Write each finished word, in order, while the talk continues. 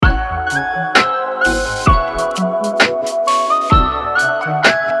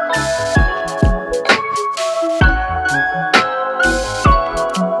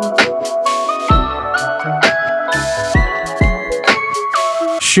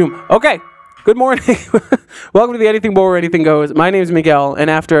Shoom. Okay. Good morning. Welcome to the Anything Bowl Where Anything Goes. My name is Miguel, and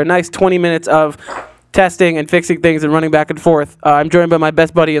after a nice 20 minutes of testing and fixing things and running back and forth, I'm joined by my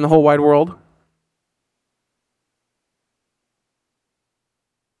best buddy in the whole wide world.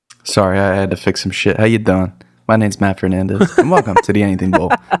 Sorry, I had to fix some shit. How you doing? My name's Matt Fernandez, and welcome to the Anything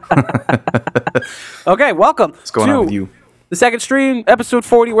Bowl. Okay, welcome. What's going on with you? The second stream, episode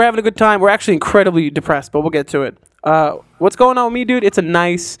 40. We're having a good time. We're actually incredibly depressed, but we'll get to it. What's going on with me, dude? It's a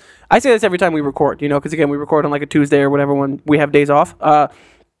nice... I say this every time we record, because again, we record on like a Tuesday or whatever when we have days off.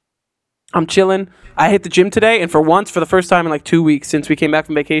 I'm chilling. I hit the gym today, and for the first time in like 2 weeks since we came back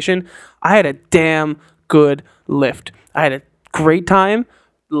from vacation, I had a damn good lift. I had a great time.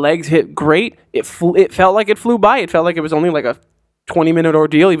 Legs hit great. It felt like it flew by. It felt like it was only like a 20-minute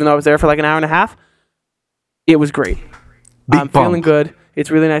ordeal, even though I was there for like an hour and a half. It was great. I'm feeling good.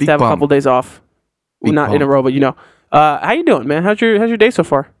 It's really nice to have a couple days off. Not in a row, but how you doing, man? How's your day so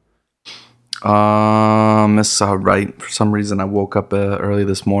far? It's all right. For some reason, I woke up early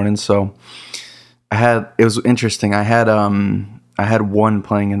this morning, so it was interesting. I had one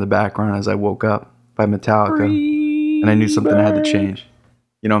playing in the background as I woke up by Metallica, and I knew something had to change.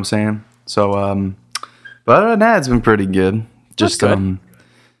 You know what I'm saying? So, but other than that, it's been pretty good. Just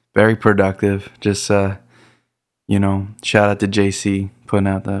very productive. Just shout out to JC putting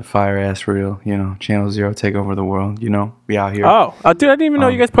out the fire ass reel. Channel Zero take over the world. We out here. Oh, dude, I didn't even know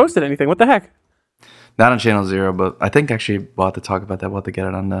you guys posted anything. What the heck? Not on Channel Zero, but I think actually we'll have to talk about that. We'll have to get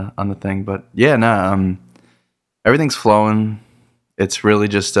it on the thing. But yeah, everything's flowing. It's really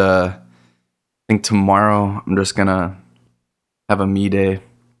just I think tomorrow I'm just gonna have a me day,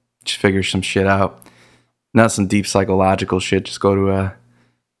 just figure some shit out. Not some deep psychological shit. Just go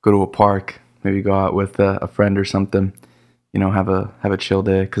to a park. Maybe go out with a friend or something. Have a chill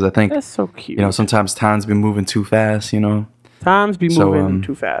day. Because I think that's so cute. Sometimes times be moving too fast. Times be moving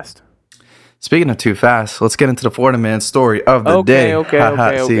too fast. Speaking of too fast, let's get into the Florida man story of the day.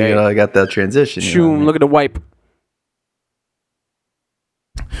 Okay. See, I got that transition. Shoom, look at the wipe.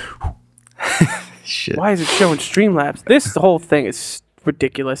 Shit. Why is it showing Streamlabs? This whole thing is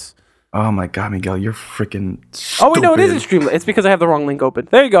ridiculous. Oh my God, Miguel, you're freaking stupid. Oh wait, no, it isn't Streamlabs. It's because I have the wrong link open.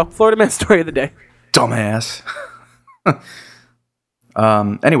 There you go. Florida man story of the day. Dumbass.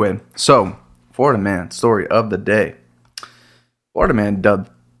 Anyway, so Florida man story of the day. Florida man dubbed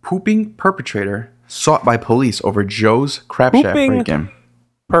pooping perpetrator sought by police over Joe's Crab Shack break-in.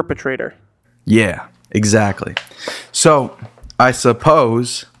 Perpetrator. Yeah, exactly. So I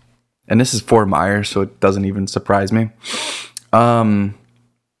suppose, and this is Fort Myers, so it doesn't even surprise me.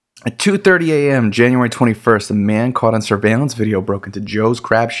 At 2:30 a.m., January 21st, a man caught on surveillance video broke into Joe's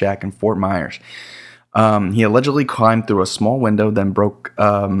Crab Shack in Fort Myers. He allegedly climbed through a small window, then broke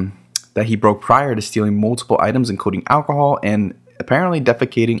prior to stealing multiple items, including alcohol, and apparently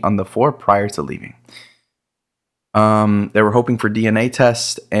defecating on the floor prior to leaving. They were hoping for DNA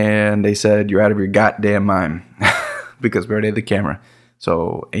tests, and they said, "You're out of your goddamn mind," because we already had the camera.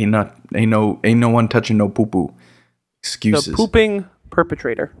 So ain't no one touching no poo poo. Excuses. The pooping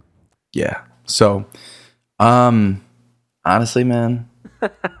perpetrator. Yeah. So, honestly, man,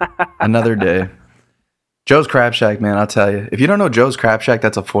 another day. Joe's Crab Shack, man, I'll tell you. If you don't know Joe's Crab Shack,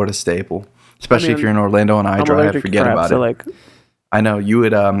 that's a Florida staple. Especially if you're in Orlando and I drive, forget about it. I know you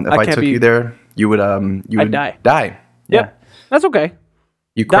would. If I took you there, you would. I'd die. Die. Yeah, that's okay.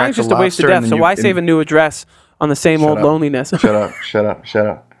 Dying's just a waste of death. So why save a new address on the same old loneliness? Shut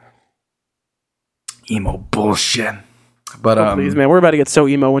up. Emo bullshit. But please, man, we're about to get so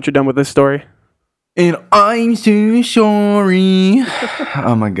emo once you're done with this story. And I'm so sorry.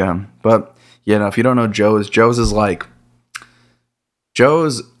 Oh my God. But if you don't know Joe's is like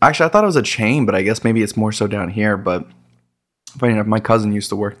actually I thought it was a chain, but I guess maybe it's more so down here. But funny enough, my cousin used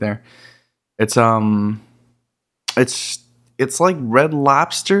to work there. It's like Red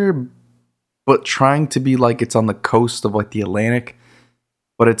Lobster, but trying to be like it's on the coast of like the Atlantic,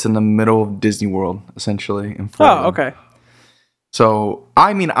 but it's in the middle of Disney World essentially in Florida. Oh, okay. So,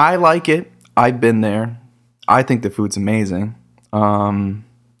 I mean, I like it. I've been there. I think the food's amazing.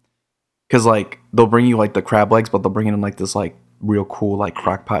 Because, like, they'll bring you, like, the crab legs, but they'll bring it in, like, this, like, real cool, like,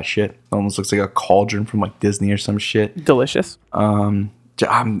 crock pot shit. It almost looks like a cauldron from, like, Disney or some shit. Delicious. And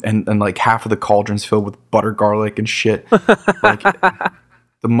like, half of the cauldron's filled with butter garlic and shit. Like,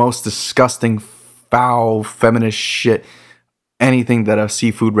 the most disgusting, foul, feminist shit. Anything that a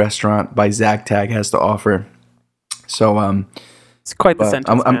seafood restaurant by Zag Tag has to offer. So, it's quite the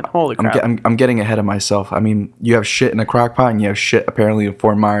sentence, man. Holy crap. I'm getting ahead of myself. I mean, you have shit in a crock pot, and you have shit apparently in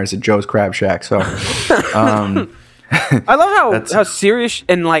Fort Myers at Joe's Crab Shack. So, I love how serious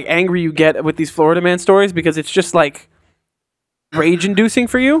and like angry you get with these Florida man stories because it's just like rage-inducing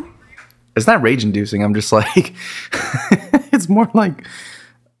for you? It's not rage-inducing. I'm just like, it's more like,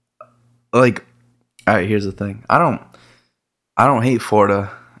 all right. Here's the thing. I don't hate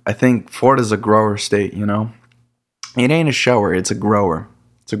Florida. I think Florida's a grower state. You know, it ain't a shower. It's a grower.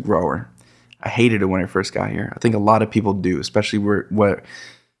 It's a grower. I hated it when I first got here. I think a lot of people do, especially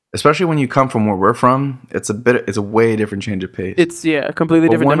especially when you come from where we're from. It's a way different change of pace. It's a completely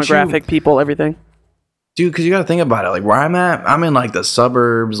different demographic, people, everything. Dude, because you got to think about it. Like where I'm at, I'm in like the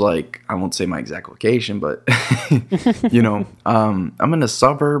suburbs. Like I won't say my exact location, but you know, I'm in the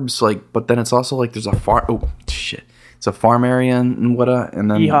suburbs. Like, but then it's also like there's a farm. Oh shit, it's a farm area and whatnot.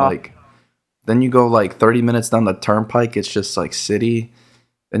 And then then you go like 30 minutes down the turnpike. It's just like city.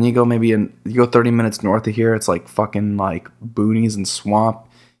 Then you go you go 30 minutes north of here. It's like fucking like boonies and swamp.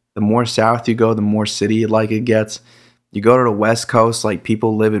 The more south you go, the more city like it gets. You go to the West Coast, like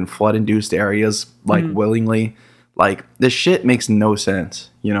people live in flood-induced areas, like willingly. Like this shit makes no sense,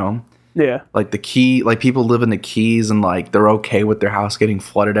 you know? Yeah. Like people live in the Keys and like they're okay with their house getting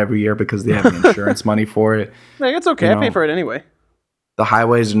flooded every year because they have the insurance money for it. Like it's okay, I pay for it anyway. The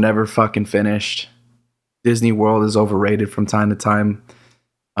highways are never fucking finished. Disney World is overrated from time to time.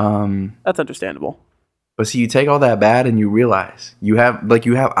 That's understandable. But see, you take all that bad and you realize you have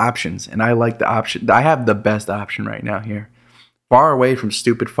options, and I like the option. I have the best option right now here, far away from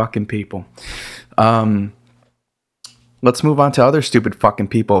stupid fucking people. Let's move on to other stupid fucking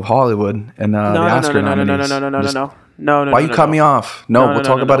people of Hollywood and the Oscar nominees. No. Why you cut me off? No, we'll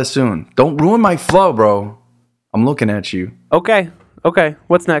talk about it soon. Don't ruin my flow, bro. I'm looking at you. Okay.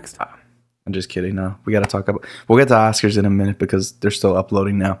 What's next? I'm just kidding. No, we'll get to Oscars in a minute because they're still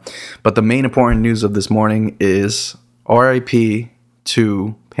uploading now. But the main important news of this morning is RIP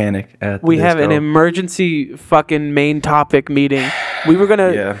to Panic at the We have Disco. an emergency fucking main topic meeting. We were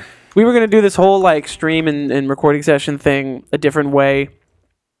gonna do this whole like stream and recording session thing a different way.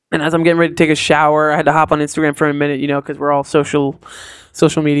 And as I'm getting ready to take a shower, I had to hop on Instagram for a minute, you know, because we're all social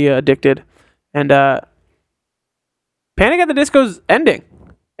media addicted. And Panic at the Disco's ending.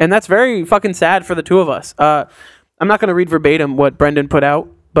 And that's very fucking sad for the two of us. I'm not going to read verbatim what Brendan put out,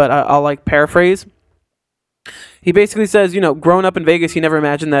 but I'll like paraphrase. He basically says, you know, growing up in Vegas, he never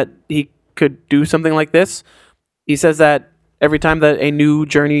imagined that he could do something like this. He says that every time that a new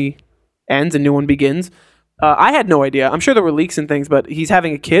journey ends, a new one begins. I had no idea. I'm sure there were leaks and things, but he's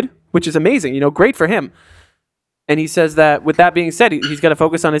having a kid, which is amazing. You know, great for him. And he says that with that being said, he's got to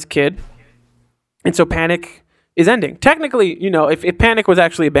focus on his kid. And so Panic is ending. Technically, you know, if Panic was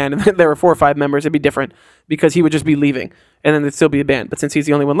actually a band and there were 4 or 5 members, it'd be different because he would just be leaving and then there'd still be a band. But since he's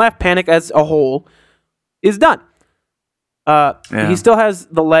the only one left, Panic as a whole is done. He still has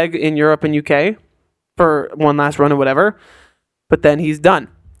the leg in Europe and UK for one last run or whatever, but then he's done.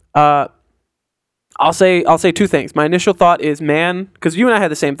 I'll say 2 things. My initial thought is, man, because you and I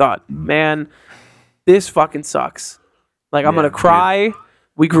had the same thought. Man, this fucking sucks. Like, I'm gonna cry. Dude.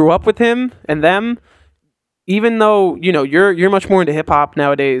 We grew up with him and them. Even though, you know, you're much more into hip hop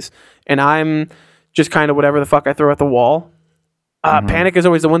nowadays, and I'm just kind of whatever the fuck I throw at the wall. Panic is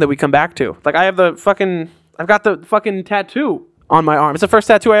always the one that we come back to. Like I've got the fucking tattoo on my arm. It's the first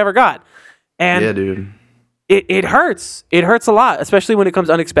tattoo I ever got, and yeah, dude, it hurts. It hurts a lot, especially when it comes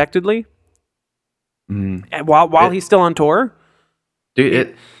unexpectedly. And while he's still on tour,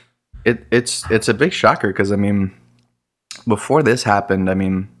 dude, it's a big shocker because I mean, before this happened, I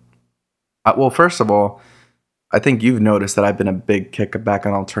mean, well, first of all, I think you've noticed that I've been a big kickback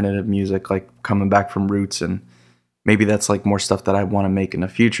on alternative music, like coming back from roots, and maybe that's like more stuff that I want to make in the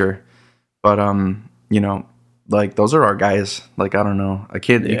future. But you know, like those are our guys. Like I don't know, you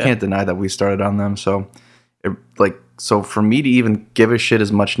can't deny that we started on them. So so for me to even give a shit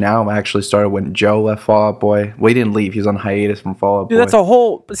as much now, I actually started when Joe left Fall Out Boy. Well, he didn't leave; he was on hiatus from Fall Out Boy. Dude, that's a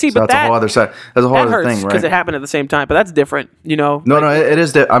whole. That's a whole other side. That's a whole other thing, right? Because it happened at the same time, but that's different, you know. No, it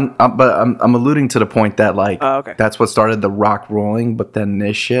is. I'm alluding to the point that like that's what started the rock rolling. But then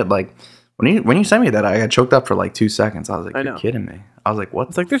this shit, like when you sent me that, I got choked up for like 2 seconds. I was like, "You're kidding me?" I was like, "What?"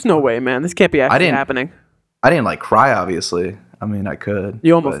 It's like, there's no way, man. This can't be actually happening. I didn't like cry. Obviously, I mean, I could.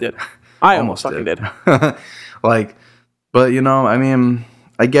 You almost did. I almost fucking did. Like. But, you know, I mean,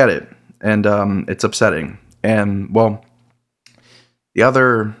 I get it. And it's upsetting. And, well, the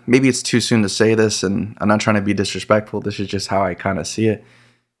other, maybe it's too soon to say this, and I'm not trying to be disrespectful. This is just how I kind of see it.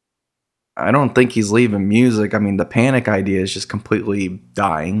 I don't think he's leaving music. I mean, the Panic idea is just completely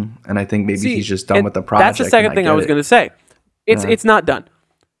dying. And I think maybe he's just done with the project. That's the second thing I was going to say. It's not done.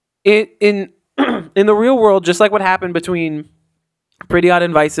 In the real world, just like what happened between Pretty Odd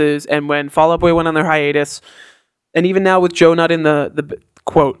and Vices and when Fall Out Boy went on their hiatus, and even now with Joe not in the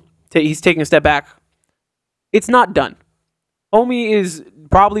quote, he's taking a step back. It's not done. Homie is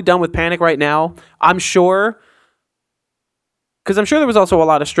probably done with Panic right now. I'm sure, because I'm sure there was also a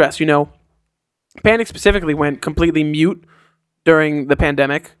lot of stress. Panic specifically went completely mute during the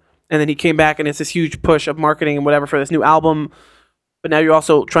pandemic, and then he came back, and it's this huge push of marketing and whatever for this new album. But now you're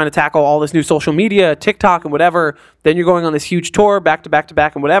also trying to tackle all this new social media, TikTok and whatever. Then you're going on this huge tour, back to back to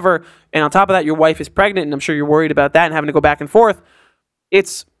back and whatever. And on top of that, your wife is pregnant, and I'm sure you're worried about that and having to go back and forth.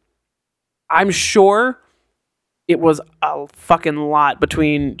 I'm sure it was a fucking lot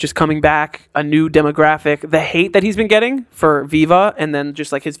between just coming back, a new demographic, the hate that he's been getting for Viva, and then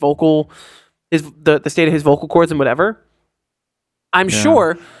just like his vocal, the state of his vocal cords and whatever. I'm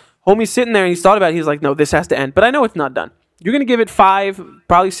sure homie's sitting there and he's thought about it. He's like, no, this has to end. But I know it's not done. You're going to give it 5,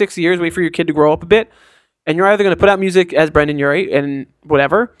 probably 6 years, wait for your kid to grow up a bit, and you're either going to put out music as Brendon Urie and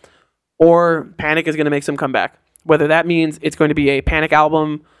whatever, or Panic is going to make some comeback. Whether that means it's going to be a Panic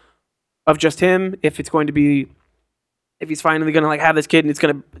album of just him, if he's finally going to like have this kid and it's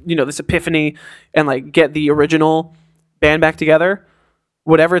going to, this epiphany and like get the original band back together,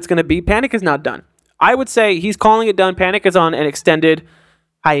 whatever it's going to be, Panic is not done. I would say he's calling it done. Panic is on an extended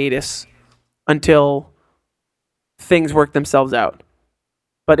hiatus until things work themselves out,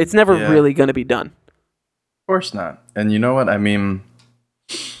 but it's never really going to be done. Of course not. And you know what? I mean,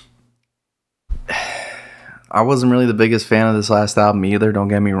 I wasn't really the biggest fan of this last album either. Don't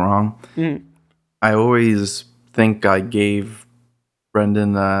get me wrong. I always think I gave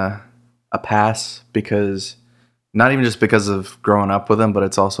Brendon a pass because, not even just because of growing up with him, but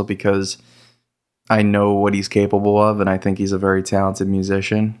it's also because I know what he's capable of, and I think he's a very talented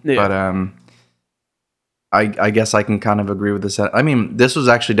musician. Yeah. But I guess I can kind of agree with this. I mean, this was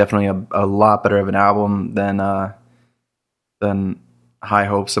actually definitely a lot better of an album than High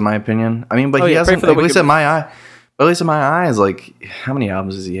Hopes, in my opinion. I mean, but he hasn't, at least in my eyes, like, how many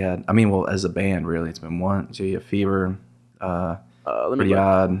albums has he had? I mean, well, as a band, really, it's been 1, 2, Fever, Pretty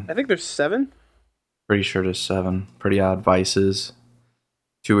Odd. I think there's 7. Pretty sure there's 7. Pretty Odd, Vices,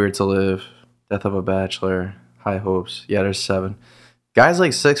 Too Weird to Live, Death of a Bachelor, High Hopes. Yeah, there's 7. Guys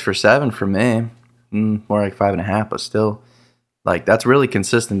like 6 for 7 for me. More like 5.5, but still, like, that's really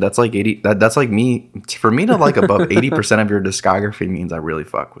consistent. That's like 80. That's like me. For me to like above 80% of your discography means I really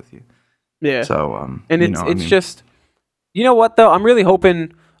fuck with you. Yeah. So and it's just, you know what though? I'm really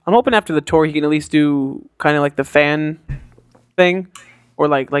hoping. I'm hoping after the tour he can at least do kind of like the fan thing, or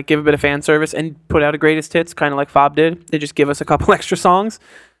like give a bit of fan service and put out a greatest hits, kind of like Fob did. They just give us a couple extra songs,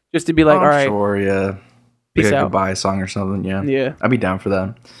 just to be like, all right, sure, yeah. Peace like a out. Goodbye song or something, yeah. Yeah. I'd be down for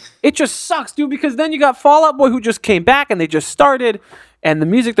that. It just sucks, dude, because then you got Fall Out Boy who just came back and they just started, and the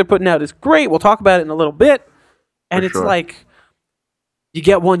music they're putting out is great. We'll talk about it in a little bit. And it's like, you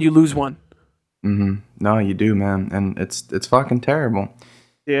get one, you lose one. No, you do, man. And it's fucking terrible.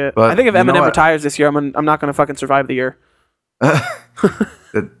 Yeah. But I think if Eminem retires this year, I'm not going to fucking survive the year.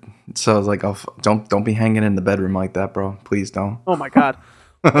 So I was like, don't be hanging in the bedroom like that, bro. Please don't. Oh, my God.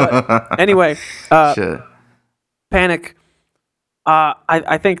 But anyway, shit. Panic.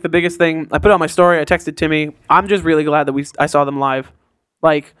 I think the biggest thing, I put on my story, I texted Timmy. I'm just really glad that I saw them live.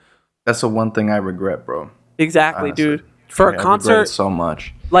 Like, that's the one thing I regret, bro. Exactly, honestly. Dude. For a concert, I regret it so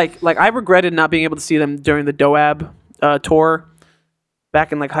much. Like I regretted not being able to see them during the Doab tour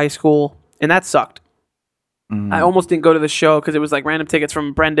back in like high school, and that sucked. I almost didn't go to the show because it was like random tickets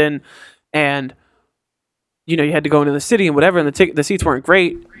from Brendon, and you had to go into the city and whatever, and the seats weren't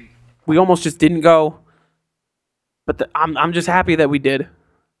great. We almost just didn't go, but I'm just happy that we did.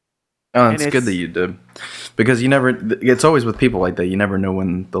 Oh, it's good that you did, because it's always with people like that. You never know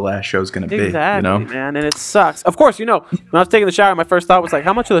when the last show's going to be. Exactly, man, and it sucks. Of course, when I was taking the shower, my first thought was like,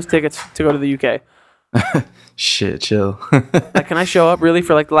 how much are those tickets to go to the UK? Shit, chill. Like, can I show up really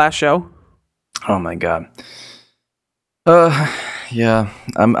for like the last show? Oh my God. Yeah.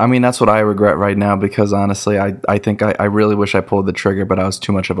 I mean, that's what I regret right now, because honestly, I think I really wish I pulled the trigger, but I was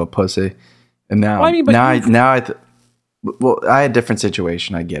too much of a pussy. And now, well, I had a different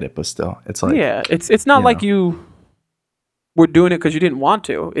situation. I get it, but still, it's like, yeah, it's not like you were doing it because you didn't want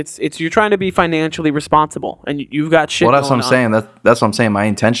to. It's you're trying to be financially responsible, and you've got shit. Well, that's what I'm saying. That's what I'm saying. My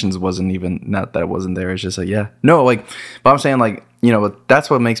intentions wasn't even, not that it wasn't there. It's just like, yeah, no, like, but I'm saying like, but that's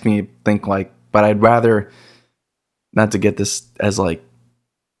what makes me think like, but I'd rather not to get this as like,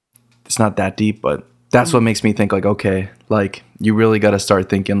 it's not that deep, but that's what makes me think like, okay, like you really got to start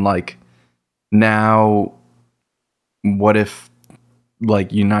thinking like, now, what if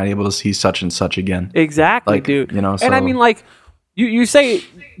like you're not able to see such and such again? Exactly, like, dude. So, and I mean, like, you say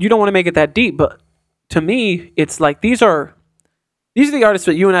you don't want to make it that deep, but to me, it's like these are the artists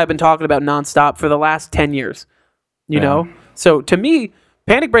that you and I have been talking about nonstop for the last 10 years. You know? So to me,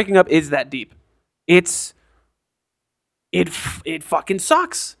 Panic breaking up is that deep. It's it fucking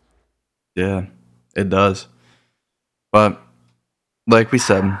sucks. Yeah, it does. But like we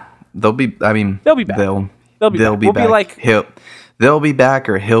said, they'll be. I mean, They'll be back. They'll be back. We'll back. Be like they'll be back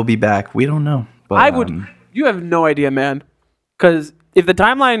or he'll be back. We don't know. But I would. You have no idea, man. Because if the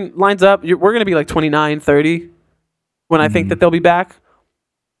timeline lines up, we're gonna be like 29, 30 when I think that they'll be back.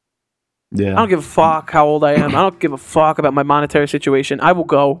 Yeah. I don't give a fuck how old I am. I don't give a fuck about my monetary situation. I will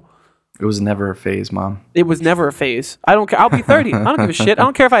go. It was never a phase, Mom. It was never a phase. I don't care. I'll be 30. I don't give a shit. I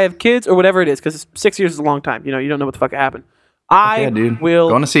don't care if I have kids or whatever it is, because 6 years is a long time. You don't know what the fuck happened. Will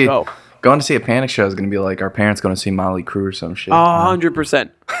going to see go. Going to see a Panic show is going to be like our parents going to see Motley Crue or some shit. 100%.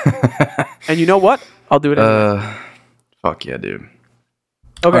 And you know what? I'll do it anyway. Fuck yeah, dude.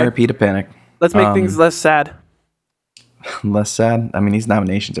 Okay. I repeat a Panic. Let's make things less sad. Less sad? I mean, these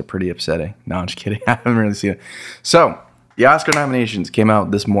nominations are pretty upsetting. No, I'm just kidding. I haven't really seen it. So, the Oscar nominations came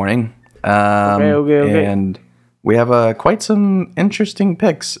out this morning. Okay. And we have quite some interesting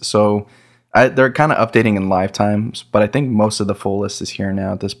picks. So, they're kind of updating in live times, but I think most of the full list is here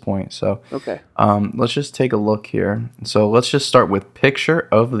now at this point. So, okay. Let's just take a look here. So, let's just start with Picture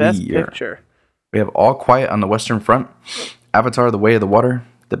of the Year. Picture. We have All Quiet on the Western Front, Avatar: The Way of the Water,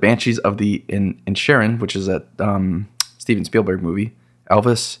 The Banshees of the Inisherin, which is a Steven Spielberg movie,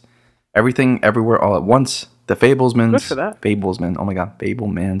 Elvis, Everything Everywhere All at Once, The Fablesmans. Good for that. Fablesman. Oh my God,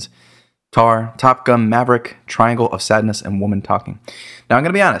 Fablemans. Tar, Top Gun, Maverick, Triangle of Sadness, and Woman Talking. Now, I'm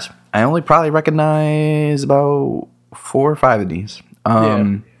going to be honest. I only probably recognize about 4 or 5 of these.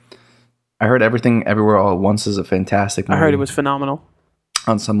 I heard Everything Everywhere All at Once is a fantastic movie. I heard it was phenomenal.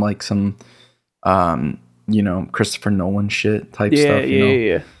 On some Christopher Nolan shit type stuff.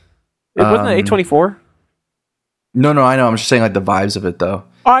 Yeah. It wasn't it A24? No, I know. I'm just saying like the vibes of it though.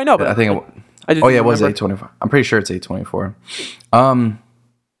 Oh, I know, but I think it was A24. I'm pretty sure it's A24.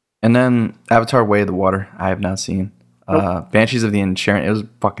 And then Avatar: Way of the Water, I have not seen. Nope. Banshees of the Inisherin, it was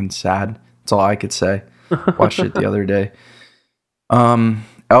fucking sad. That's all I could say. Watched it the other day.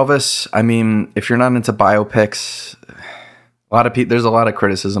 Elvis, I mean, if you're not into biopics, there's a lot of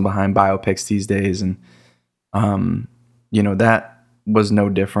criticism behind biopics these days, and that was no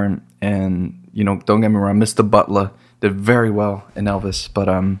different. And don't get me wrong, Mr. Butler did very well in Elvis, but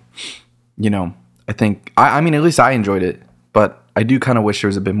I think I mean at least I enjoyed it, but I do kind of wish there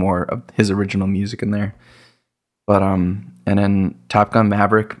was a bit more of his original music in there. But and then Top Gun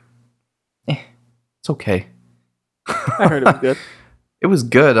Maverick, it's okay. I heard it was good. It was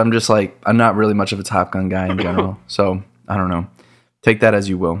good. I'm just like, I'm not really much of a Top Gun guy in general, so I don't know. Take that as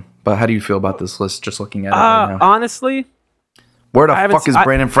you will. But how do you feel about this list? Just looking at it right now. Honestly, where the fuck is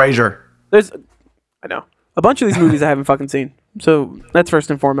Brandon Fraser? I know a bunch of these movies I haven't fucking seen. So that's first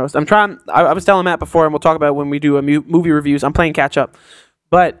and foremost. I'm trying. I was telling Matt before, and we'll talk about it when we do movie reviews. I'm playing catch up,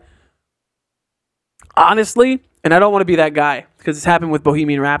 but honestly, and I don't want to be that guy because it's happened with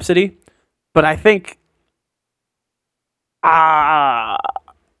Bohemian Rhapsody, but I think I'd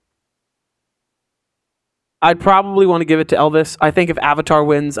probably want to give it to Elvis. I think if Avatar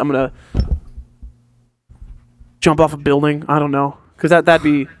wins, I'm gonna jump off a building. I don't know, because that'd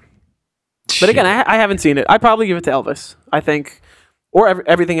be. But again, I haven't seen it. I'd probably give it to Elvis, I think, or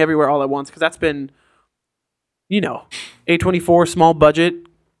Everything Everywhere All at Once, because that's been, A24, small budget,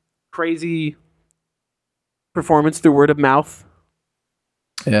 crazy performance through word of mouth.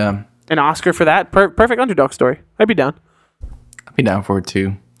 Yeah. An Oscar for that. Perfect underdog story. I'd be down. I'd be down for it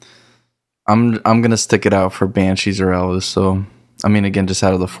too. I'm gonna stick it out for Banshees or Elvis. So, I mean, again, just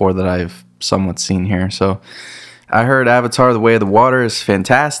out of the 4 that I've somewhat seen here. So, I heard Avatar: The Way of the Water is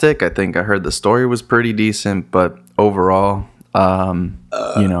fantastic. I think I heard the story was pretty decent, but overall,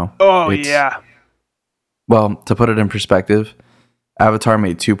 yeah. Well, to put it in perspective, Avatar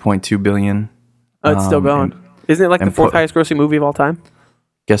made $2.2 billion. Oh, it's still going. Isn't it like the 4th highest grossing movie of all time?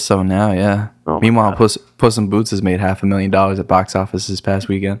 Guess so now, yeah. Meanwhile, Puss in Boots has made $500,000 at box office this past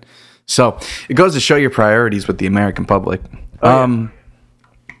weekend. So it goes to show your priorities with the American public.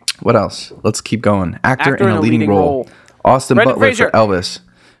 What else? Let's keep going. Actor in a leading role. Austin Brendan Butler Fraser. for Elvis.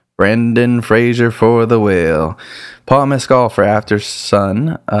 Brendan Fraser for The Whale. Paul Mescal for After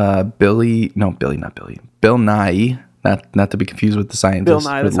Sun. Bill Nye, not to be confused with the scientist. Bill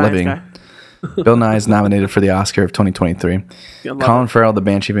Nye, the science guy. Bill Nye is nominated for the Oscar of 2023. Colin Farrell, The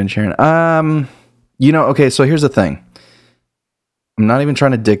Banshee of Inisherin. Okay, so here's the thing. I'm not even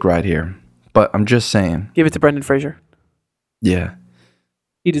trying to dick ride here, but I'm just saying. Give it to Brendan Fraser. Yeah.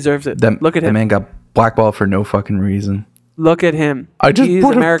 He deserves it. Look at him. The man got blackballed for no fucking reason. Look at him. I just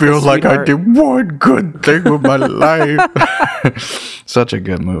want to feel like I did one good thing with my life. Such a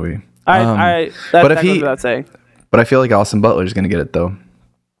good movie. That goes without saying. But I feel like Austin Butler is going to get it, though.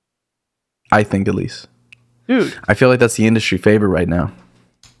 I think, at least. Dude, I feel like that's the industry favorite right now.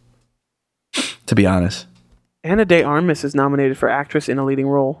 To be honest. Ana de Armas is nominated for actress in a leading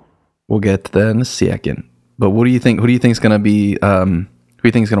role. We'll get to that in a second. But what do you think? Who do you think is going to be? Who do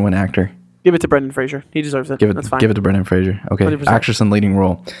you think is going to win actor? Give it to Brendan Fraser. He deserves it. That's fine. Give it to Brendan Fraser. Okay. 100%. Actress in leading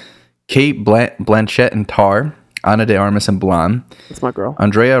role. Kate Blanchett in Tar. Ana de Armas in Blonde. That's my girl.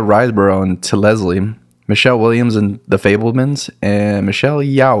 Andrea Riseborough in To Leslie. Michelle Williams in The Fablemans. And Michelle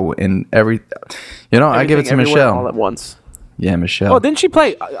Yeoh in I give it to Michelle. All at once. Yeah, Michelle. Oh, didn't she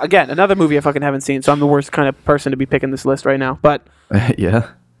play, again, another movie I fucking haven't seen, so I'm the worst kind of person to be picking this list right now. But yeah.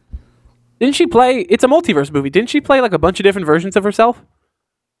 didn't she play, it's a multiverse movie, didn't she play like a bunch of different versions of herself?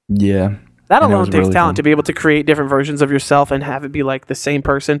 Yeah. That And it alone was takes really talent fun. to be able to create different versions of yourself and have it be like the same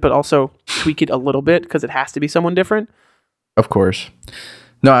person, but also tweak it a little bit because it has to be someone different. Of course.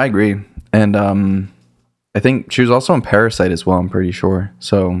 No, I agree. And I think she was also in Parasite as well, I'm pretty sure.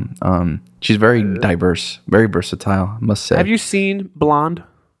 So she's very diverse, very versatile, I must say. Have you seen Blonde?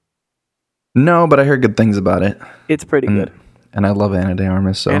 No, but I heard good things about it. It's pretty good. And I love Ana de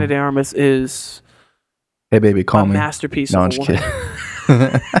Armas. So. Ana de Armas is Hey, baby, call a me. masterpiece. No, of I'm a just woman.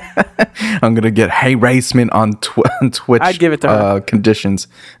 kidding. I'm going to get harassment on Twitch. I'd give it to her. Conditions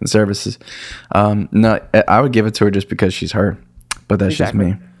and services. No, I would give it to her just because she's her. But that's Exactly.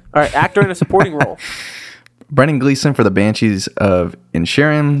 just me. All right, actor in a supporting role. Brendan Gleeson for The Banshees of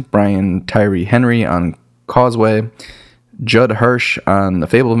Inisherin, Brian Tyree Henry on Causeway, Judd Hirsch on The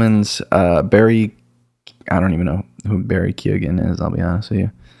Fablemans, Barry, I don't even know who Barry Keoghan is, I'll be honest with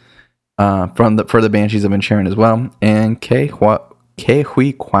you, for The Banshees of Inisherin as well, and Ke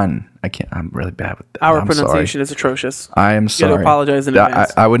Huy Quan. I'm really bad with that. Our I'm pronunciation sorry. is atrocious. I am You sorry. gotta apologize in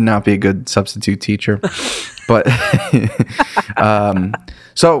advance. I would not be a good substitute teacher, but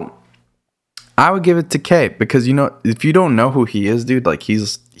so I would give it to K because if you don't know who he is, dude, like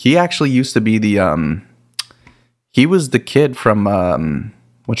he actually used to be the he was the kid from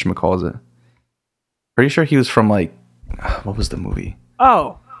whatchamacallit. Pretty sure he was from like what was the movie?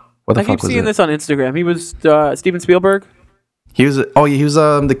 Oh, What the I fuck keep was seeing it? this on Instagram. He was Steven Spielberg. He was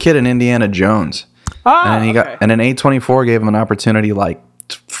the kid in Indiana Jones. Oh, And then he okay. and then A24 gave him an opportunity like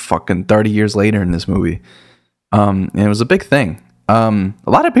fucking 30 years later in this movie. And it was a big thing. A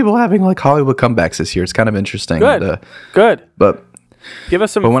lot of people having like Hollywood comebacks this year. It's kind of interesting. Good. Good. But Give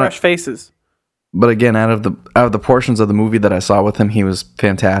us some when fresh faces. but again, out of the portions of the movie that I saw with him, he was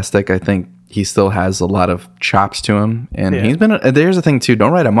fantastic. I think he still has a lot of chops to him, and Yeah. he's been. There's the thing too.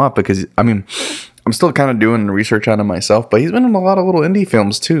 Don't write him up because I'm still kind of doing research on him myself, but he's been in a lot of little indie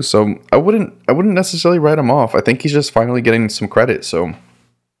films too. So I wouldn't necessarily write him off. I think he's just finally getting some credit. So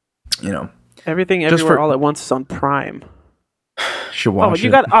Everything Just Everywhere for- All at Once is on Prime. should Oh, watch you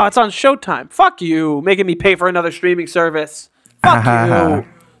it. got it's on Showtime. Fuck you, making me pay for another streaming service. Fuck you.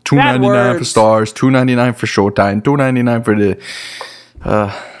 $2.99 for words. Stars, $2.99 for Showtime, $2.99 for the.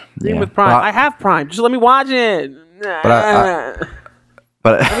 Stream Yeah. with Prime. Well, I have Prime. Just let me watch it.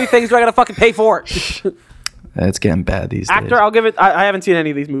 but How many things do I gotta fucking pay for? it's getting bad these Actor, days. I'll give it. I haven't seen any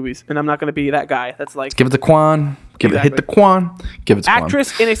of these movies, and I'm not gonna be that guy. That's like Give it to Quan. Hit the Quan. Give it to Quan.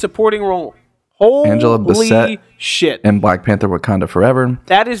 actress in a supporting role. Holy Angela Bassett shit! And Black Panther: Wakanda Forever.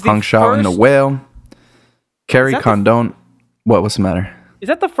 That is the Hung Shao in The first- Whale. Carrie that the- Condon. What's the matter? Is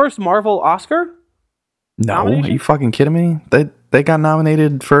that the first Marvel Oscar? No, Nomination? are you fucking kidding me? They got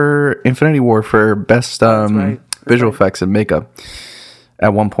nominated for Infinity War for best right. visual effects and makeup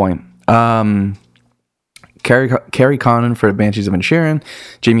at one point. Carrie Condon for the Banshees of Inisherin.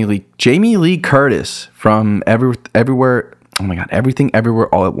 Jamie Lee Curtis from Everywhere. Oh my God, Everything Everywhere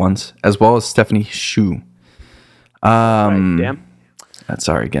All at Once, as well as Stephanie Hsu. Right, damn.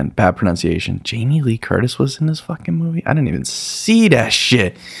 Sorry again, bad pronunciation. Jamie Lee Curtis was in this fucking movie. I didn't even see that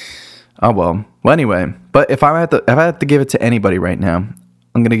shit. Oh well. Well, anyway, but if I had to give it to anybody right now,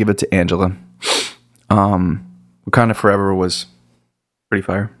 I'm gonna give it to Angela. Wakanda Forever was pretty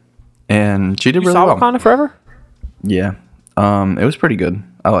fire, and she did You really saw well. Wakanda Forever? Yeah. It was pretty good.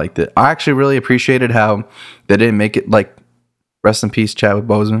 I liked it. I actually really appreciated how they didn't make it like rest in peace Chadwick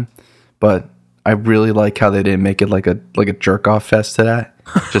Boseman, but I really like how they didn't make it like a jerk off fest to that,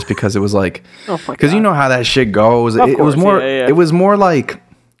 just because it was like, Oh my because you God. know how that shit goes. Of It was course, more. yeah. It was more like,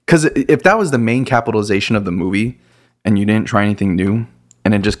 because if that was the main capitalization of the movie, and you didn't try anything new,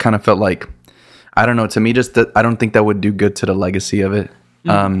 and it just kind of felt like, I don't know. To me, just that I don't think that would do good to the legacy of it.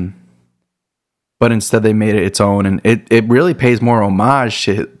 But instead they made it its own, and it really pays more homage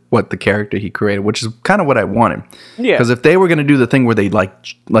to what the character he created, which is kind of what I wanted. Yeah. Because if they were gonna do the thing where they like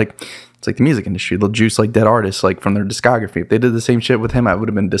it's like the music industry, they'll juice like dead artists like from their discography. If they did the same shit with him, I would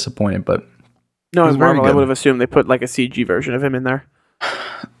have been disappointed. But No, was in very Marvel, I good. would have assumed they put like a CG version of him in there.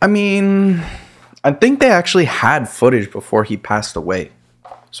 I mean, I think they actually had footage before he passed away.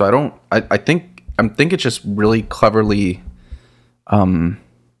 So I think it's just really cleverly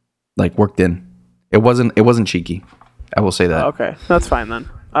like worked in. It wasn't cheeky. I will say that. Okay, that's fine then.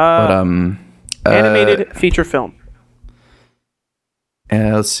 But animated feature film.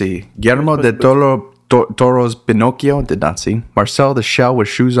 Let's see. Guillermo del Toro's Pinocchio, did not see. Marcel the Shell with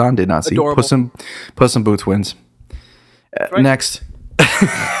Shoes On, did not see. Adorable. Puss in Boots wins. Right. Next.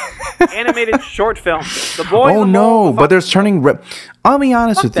 Animated short film. The Boy. Oh the no, Mole, but there's turning red. I'll be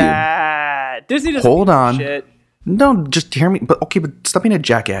honest with you. That. Disney doesn't Hold do on. Shit. No, just hear me. But okay, but stop being a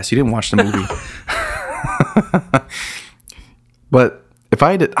jackass. You didn't watch the movie. But if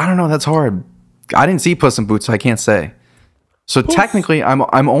I did, I don't know. That's hard. I didn't see Puss in Boots, so I can't say. So technically,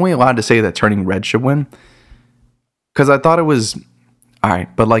 I'm only allowed to say that Turning Red should win because I thought it was all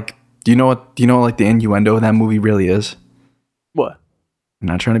right. But like, do you know what like the innuendo of that movie really is? What? I'm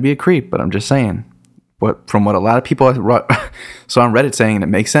not trying to be a creep, but I'm just saying. From what a lot of people saw on Reddit saying, it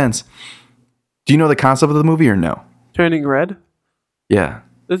makes sense. Do you know the concept of the movie or no? Turning red? Yeah.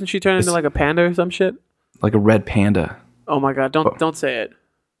 Doesn't she turn into like a panda or some shit? Like a red panda. Oh my god! Don't say it.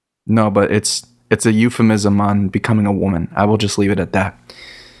 No, but it's a euphemism on becoming a woman. I will just leave it at that.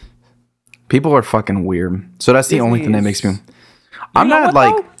 People are fucking weird. So that's the only thing that makes me. I'm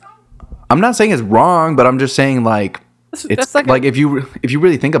not saying it's wrong, but I'm just saying like it's like if you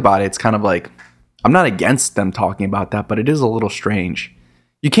really think about it, it's kind of like I'm not against them talking about that, but it is a little strange.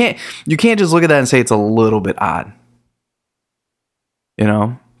 You can't just look at that and say it's a little bit odd. You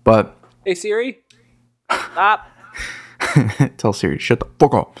know? But hey Siri, stop. Tell Siri, shut the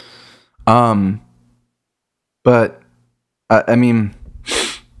fuck up. But I mean,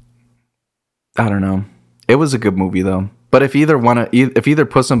 I don't know. It was a good movie though. But if either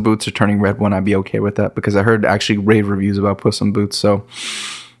Puss in Boots or Turning Red won, I'd be okay with that because I heard actually rave reviews about Puss in Boots. So,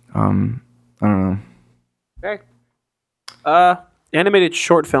 I don't know. Okay. Animated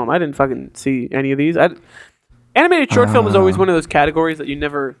short film. I didn't fucking see any of these. Animated short film is always one of those categories that you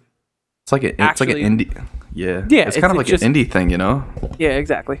never. It's like an indie. Yeah. Yeah. It's kind of like an indie thing, you know. Yeah.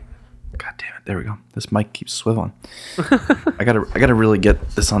 Exactly. God damn it! There we go. This mic keeps swiveling. I gotta really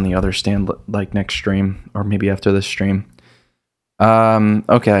get this on the other stand like next stream or maybe after this stream.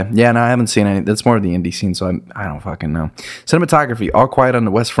 Okay. Yeah, no, I haven't seen any. That's more of the indie scene, so I don't fucking know. Cinematography: All Quiet on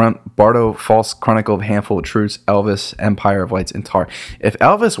the West Front, Bardo, False Chronicle of a Handful of Truths, Elvis, Empire of Lights, and Tar. If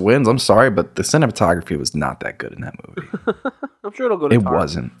Elvis wins, I'm sorry, but the cinematography was not that good in that movie. I'm sure it'll go to Tar. It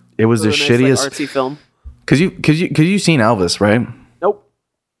wasn't. It was the shittiest artsy film. Cause you seen Elvis, right? Nope.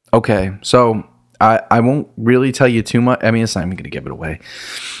 Okay, so I won't really tell you too much. I mean, it's not even gonna give it away.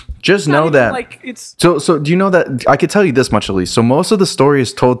 Just know that. Like it's so. Do you know that I could tell you this much at least? So most of the story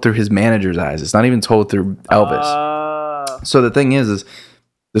is told through his manager's eyes. It's not even told through Elvis. So the thing is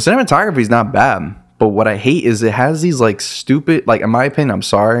the cinematography is not bad, but what I hate is it has these like stupid, like in my opinion, I'm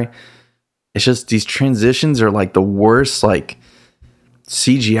sorry, it's just these transitions are like the worst like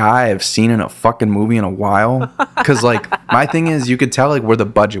CGI I've seen in a fucking movie in a while. Because like my thing is, you could tell like where the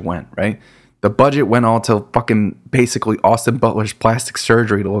budget went, right? The budget went all to fucking basically Austin Butler's plastic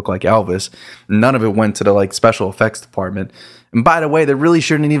surgery to look like Elvis. None of it went to the like special effects department. And by the way, there really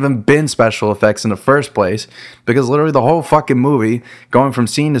shouldn't even been special effects in the first place because literally the whole fucking movie, going from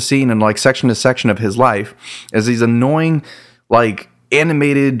scene to scene and like section to section of his life, is these annoying like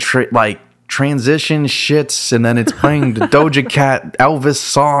animated transition shits, and then it's playing the Doja Cat Elvis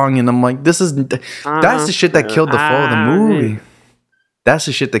song, and I'm like, that's the shit that killed the flow of the movie. That's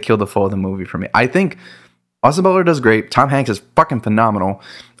the shit that killed the flow of the movie for me. I think Austin Butler does great. Tom Hanks is fucking phenomenal.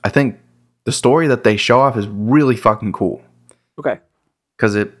 I think the story that they show off is really fucking cool. Okay.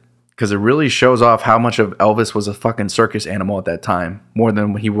 Because it really shows off how much of Elvis was a fucking circus animal at that time, more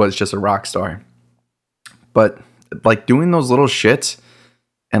than he was just a rock star. But like doing those little shits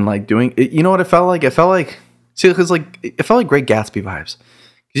and like doing it, you know what it felt like? It felt like Great Gatsby vibes.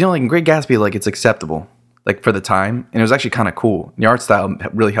 Because you know, like in Great Gatsby, like it's acceptable. Like for the time, and it was actually kind of cool. The art style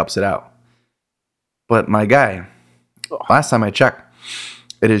really helps it out. But my guy, last time I checked,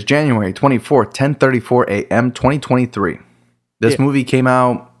 it is January 24th, 10:34 a.m. 2023. This movie came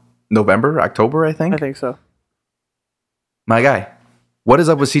out October, I think. I think so. My guy, what is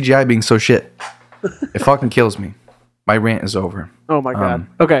up with CGI being so shit? It fucking kills me. My rant is over. Oh my god.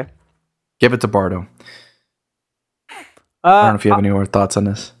 Okay. Give it to Bardo. I don't know if you have any more thoughts on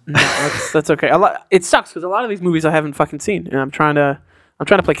this. No, that's okay. It sucks because a lot of these movies I haven't fucking seen, and I'm trying to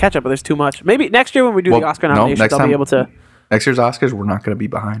play catch up, but there's too much. Maybe next year when we do the Oscar nominations, I'll be able to. Next year's Oscars, we're not going to be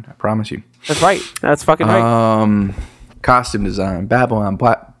behind. I promise you. That's right. That's fucking right. Costume design: Babylon,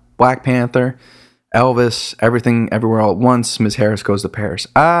 Black Panther, Elvis, Everything Everywhere All at Once, Miss Harris Goes to Paris.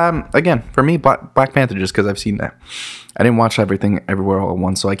 Again, for me, Black Panther, just because I've seen that. I didn't watch Everything Everywhere All at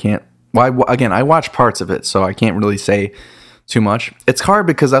Once, so I can't. Again, I watched parts of it, so I can't really say too much. It's hard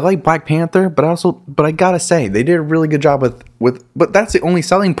because I like Black Panther, but I gotta say they did a really good job with. But that's the only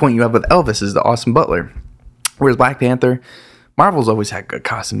selling point you have with Elvis is the Austin Butler, whereas Black Panther, Marvel's always had good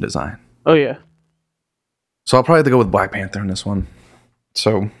costume design. Oh yeah. So I'll probably have to go with Black Panther in this one.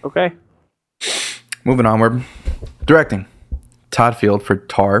 So okay. Moving onward, directing: Todd Field for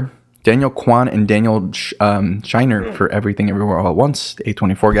Tar, Daniel Kwan and Daniel Shiner for Everything Everywhere All at Once, the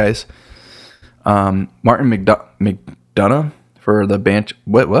A24 guys. Martin McDonough for the Banshee.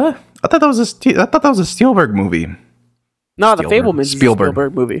 What? I thought that was a Spielberg movie. No, The Fabelmans is a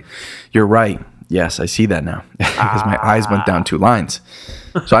Spielberg movie. You're right. Yes, I see that now because my eyes went down 2 lines.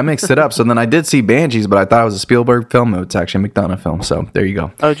 So I mixed it up. So then I did see Banshees, but I thought it was a Spielberg film. No, it's actually a McDonough film. So there you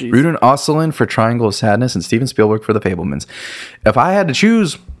go. Oh, geez. Rudin Östlund for Triangle of Sadness and Steven Spielberg for The Fabelmans. If I had to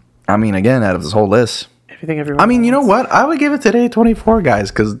choose, I mean, again, out of this whole list, Everything Everywhere. I mean, you know what? I would give it to the A24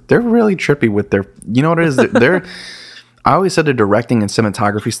 guys because they're really trippy with their. You know what it is? They're. I always said the directing and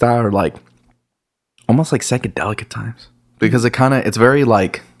cinematography style are like almost like psychedelic at times because it's very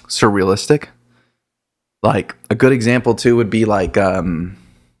like surrealistic. Like a good example too would be like I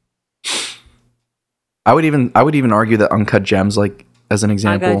would even argue that Uncut Gems like as an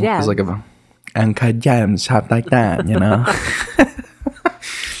example is like a Uncut Gems stuff like that, you know.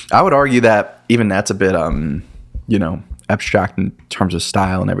 I would argue that even that's a bit abstract in terms of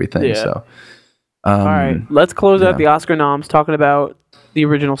style and everything. Yeah. So all right, let's close out the Oscar noms talking about the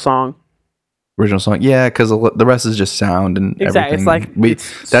original song. Yeah, because the rest is just sound and everything. It's like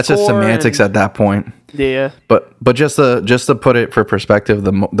that's just semantics at that point. Yeah. But just to put it for perspective,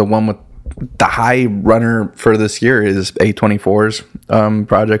 the one with the high runner for this year is A24's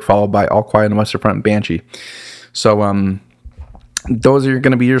project, followed by All Quiet on the Western Front and Banshee. So those are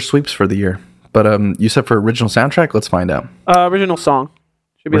going to be your sweeps for the year. But you said for original soundtrack, let's find out. Original song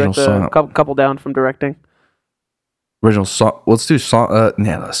should be original like the couple down from directing. Original song. Let's do song.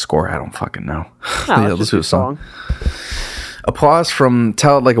 The score. I don't fucking know. No, let's do a song. Applause from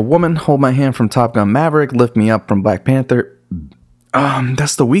Tell It Like a Woman, Hold My Hand from Top Gun Maverick, Lift Me Up from Black Panther.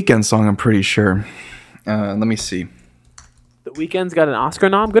 That's the Weeknd song, I'm pretty sure. Let me see. The Weeknd's got an Oscar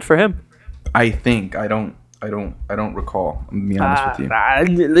nom. Good for him. I think. I don't recall. I'm gonna be honest with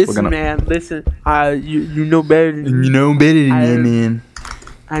you. Listen, man. Listen. You know better than me. You know better than me, man.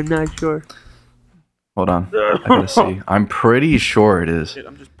 I'm not sure. Hold on. I gotta see. I'm pretty sure it is. Dude,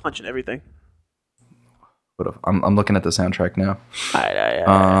 I'm just punching everything. I'm looking at the soundtrack now.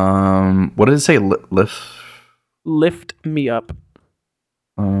 Aye. What did it say? Lift Me Up.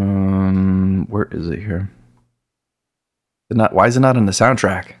 Where is it here? Why is it not in the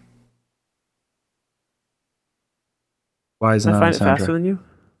soundtrack? Why is it not in the soundtrack? I find it faster than you.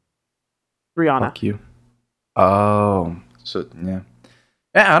 Rihanna. Fuck you. Oh, so yeah.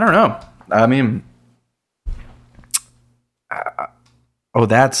 Yeah, I don't know. I mean,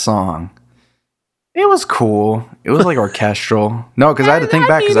 that song. It was cool. It was like orchestral. No, because I had to think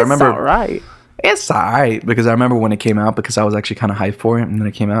back because I remember. It's alright because I remember when it came out because I was actually kind of hyped for it, and then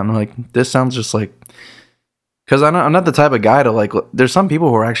it came out and I'm like, this sounds just like. Because I'm not the type of guy to like. There's some people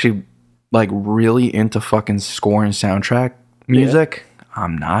who are actually like really into fucking score and soundtrack music. Yeah.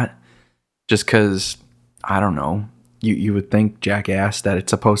 I'm not. Just because I don't know. You would think, jackass, that it's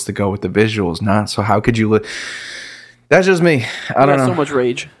supposed to go with the visuals, not. So how could you? That's just me. I don't know. So much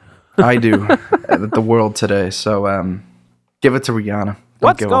rage. I do at the world today. So give it to Rihanna.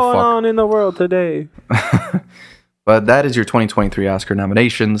 What's going on in the world today? But that is your 2023 Oscar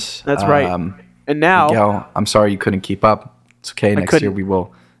nominations. That's right. And now, Miguel, I'm sorry you couldn't keep up. It's okay. Next year we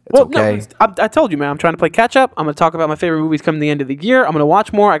will. It's okay. No, I told you, man. I'm trying to play catch up. I'm going to talk about my favorite movies coming to the end of the year. I'm going to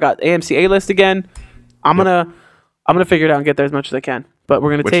watch more. I got AMC A list again. I'm gonna figure it out and get there as much as I can. But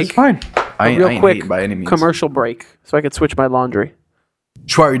we're gonna take a real quick by any means. Commercial break so I can switch my laundry.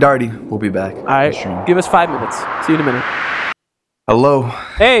 Shwari Darty, we'll be back. All right, give us 5 minutes. See you in a minute. Hello.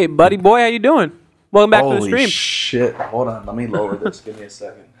 Hey, buddy boy, how you doing? Welcome back to the stream. Holy shit! Hold on, let me lower this. Give me a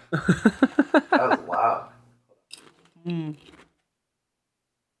second. That was loud.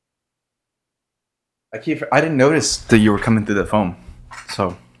 I didn't notice that you were coming through the phone.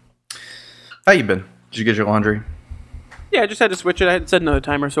 So, how you been? Did you get your laundry? Yeah, I just had to switch it. I had set another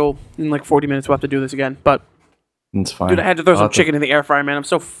timer, so in like 40 minutes we'll have to do this again. But it's fine. Dude, I had to throw some chicken in the air fryer, man. I'm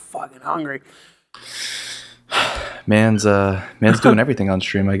so fucking hungry. Man's doing everything on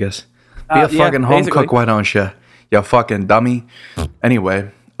stream, I guess. Be a fucking home cook, why don't you? You fucking dummy.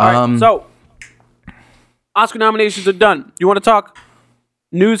 Anyway, all right, so Oscar nominations are done. You want to talk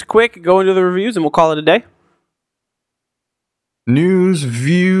News quick, go into the reviews, and we'll call it a day. News,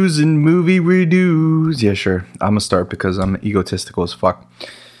 views, and movie reviews. Yeah, sure. I'm gonna start because I'm egotistical as fuck.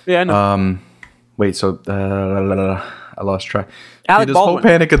 Yeah, I know. Wait. So I lost track. Alec This Baldwin. whole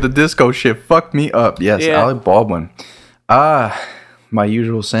Panic at the Disco shit fucked me up. Yes, Yeah. Alec Baldwin. My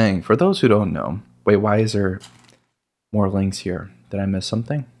usual saying. For those who don't know, wait, why is there more links here? Did I miss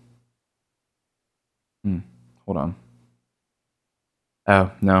something? Hold on.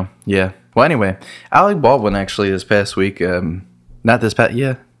 Oh, no. Yeah. Well, anyway, Alec Baldwin actually this past week,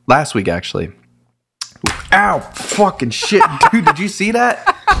 last week actually. Ow! Fucking shit, dude, did you see that?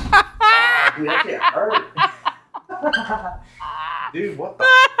 Dude, that shit hurt. Dude, what the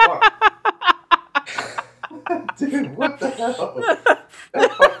fuck? Dude, what the hell?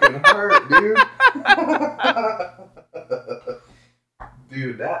 That fucking hurt, dude.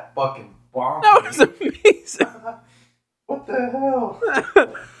 Dude, that fucking bonked. That was amazing. What the hell?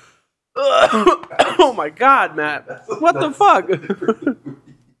 Oh my god, Matt. What the fuck?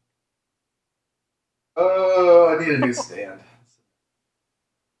 Oh, I need a new stand.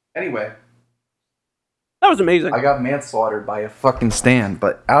 Anyway, That was amazing. I got manslaughtered by a fucking stand,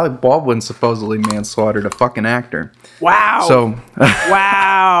 but Alec Baldwin supposedly manslaughtered a fucking actor. Wow. So,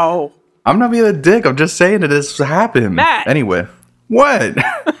 wow. I'm not being a dick. I'm just saying that this happened. Matt. Anyway, what?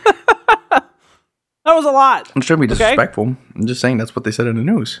 That was a lot. I'm trying to be disrespectful. I'm just saying that's what they said in the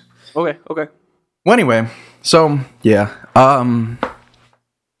news. Okay. Well, anyway, so yeah,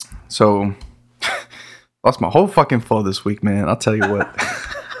 so lost my whole fucking flow this week, man. I'll tell you what.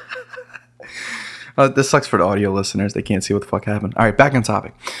 This sucks for the audio listeners. They can't see what the fuck happened. All right, back on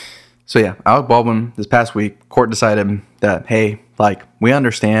topic. So yeah, Alec Baldwin, this past week, court decided that, hey, like, we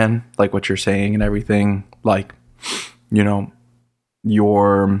understand, like, what you're saying and everything. Like, you know,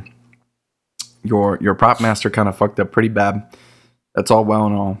 your prop master kind of fucked up pretty bad. That's all well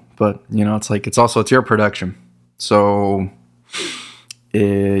and all. But, you know, it's like, it's your production. So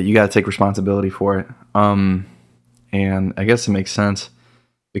you got to take responsibility for it. And I guess it makes sense.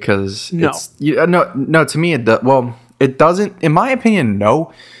 Because No. no, to me, it doesn't, in my opinion,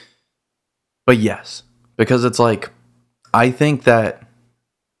 no. But yes. Because it's like, I think that,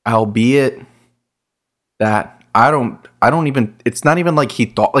 albeit that I don't even, it's not even like he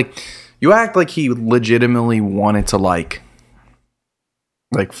thought, like, you act like he legitimately wanted to like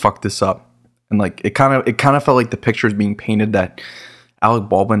fuck this up. And like, it kind of felt like the picture is being painted that Alec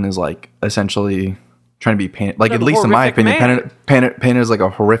Baldwin is like essentially trying to be painted, like, at least in my opinion, painted as like a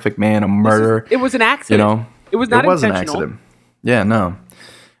horrific man, a murderer. It was an accident. You know, it was not an intentional. accident. Yeah, no,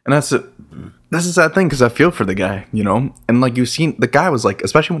 and that's a sad thing because I feel for the guy, you know, and like you've seen the guy was like,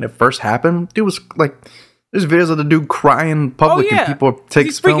 especially when it first happened, dude was like, there's videos of the dude crying in public and people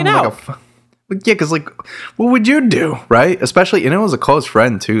take film like yeah, because like, what would you do, right? Especially, and it was a close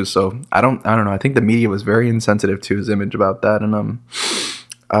friend too, so I don't know. I think the media was very insensitive to his image about that, and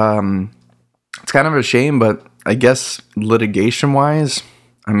it's kind of a shame, but I guess litigation-wise,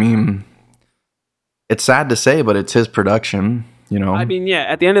 I mean, it's sad to say, but it's his production, you know? I mean, yeah,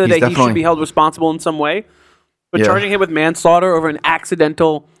 at the end of the day, he should be held responsible in some way. But charging him with manslaughter over an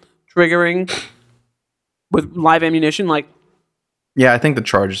accidental triggering with live ammunition, like... Yeah, I think the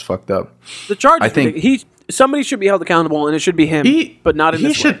charge is fucked up. The charge somebody should be held accountable, and it should be him, but not in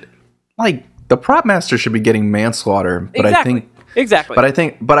this way. Like, the prop master should be getting manslaughter, but I think... Exactly.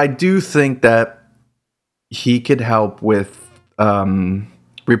 But I do think that he could help with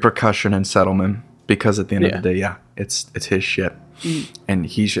repercussion and settlement because at the end of the day, yeah, it's his shit, and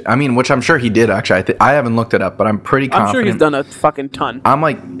he should. I mean, which I'm sure he did actually. I haven't looked it up, but I'm pretty confident. I'm sure he's done a fucking ton. I'm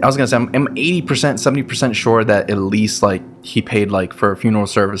 80%, 70% sure that at least like he paid like for funeral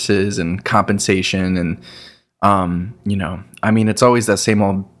services and compensation and you know, I mean, it's always that same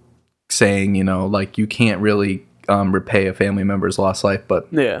old saying, you know, like you can't really repay a family member's lost life, but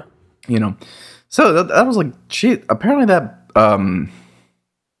yeah, you know, so that was like shit. Apparently that I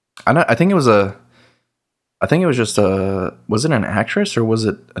think it was just was it an actress or was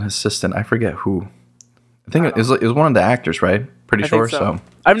it an assistant? I forget who. I think it was one of the actors, right? Pretty sure. So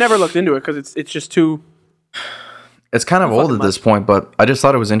I've never looked into it because it's just too. It's kind of old at this point, but I just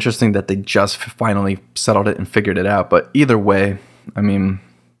thought it was interesting that they just finally settled it and figured it out. But either way, I mean,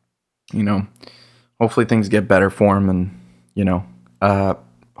 you know, hopefully things get better for him, and you know,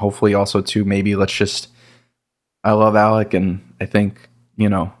 hopefully also too maybe I love Alec, and I think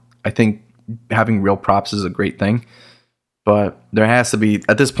having real props is a great thing, but there has to be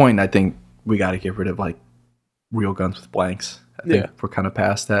at this point. I think we got to get rid of like real guns with blanks. I think we're kind of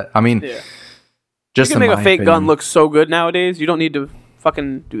past that. I mean, just you can make a fake gun look so good nowadays. You don't need to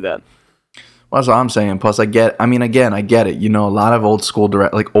fucking do that. That's what I'm saying. Plus, I get it. You know, a lot of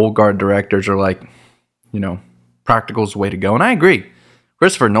old guard directors are like, you know, practical's the way to go. And I agree.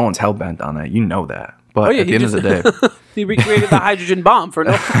 Christopher Nolan's hell-bent on that. You know that. But at the end of the day... he recreated the hydrogen bomb for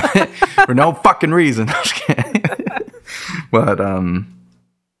no... for no fucking reason. But,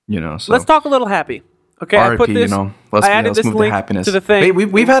 you know, so... Let's talk a little happy. Okay, RIP, I put this... you know, let's move to happiness. To the thing. Hey,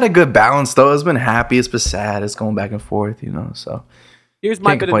 we've had a good balance, though. It's been happy, it's been sad, it's going back and forth, you know, so... Here's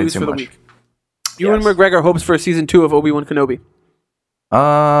my bit of news for the week. Ewan McGregor hopes for a season 2 of Obi-Wan Kenobi.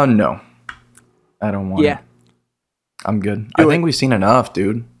 No. I don't want it. Yeah. I'm good. I think we've seen enough,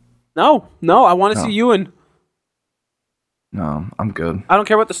 dude. No, I want to see Ewan. No, I'm good. I don't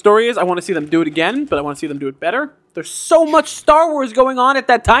care what the story is. I want to see them do it again, but I want to see them do it better. There's so much Star Wars going on at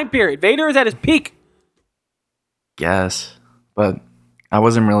that time period. Vader is at his peak. Yes, but I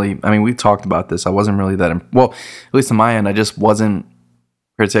wasn't really... I mean, we talked about this. I wasn't really that... Well, at least on my end, I just wasn't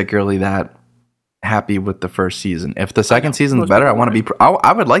particularly that happy with the first season. If the second season's better, I want to be...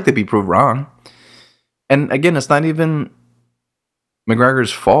 I would like to be proved wrong. And again, it's not even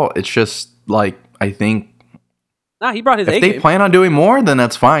McGregor's fault. It's just, like, I think... Nah, he brought his If they plan on doing more, then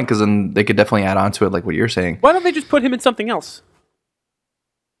that's fine, because then they could definitely add on to it, like what you're saying. Why don't they just put him in something else?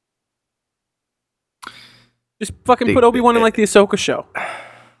 Just fucking put Obi-Wan in, like, the Ahsoka show.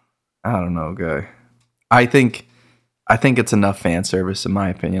 I don't know, guy. I think it's enough fan service, in my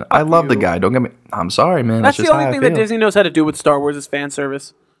opinion. I love the guy. Don't get me... I'm sorry, man. That's the only thing that Disney knows how to do with Star Wars is fan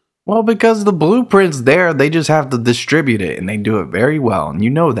service. Well, because the blueprint's there, they just have to distribute it, and they do it very well, and you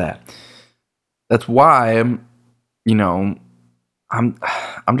know that. That's why I'm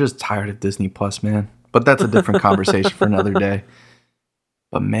just tired of Disney Plus, man. But that's a different conversation for another day.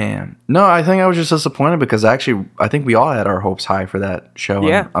 But man, no, I think I was just disappointed because actually, I think we all had our hopes high for that show.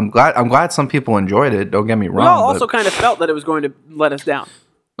 Yeah, I'm glad some people enjoyed it. Don't get me wrong. We all also kind of felt that it was going to let us down.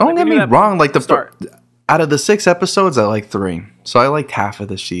 Don't get me wrong. Like out of the 6 episodes, I liked 3. So I liked half of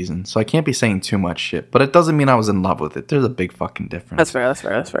the season. So I can't be saying too much shit. But it doesn't mean I was in love with it. There's a big fucking difference. That's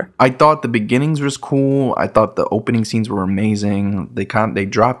fair. I thought the beginnings was cool. I thought the opening scenes were amazing. They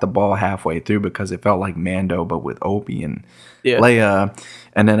dropped the ball halfway through because it felt like Mando, but with Obi and Leia.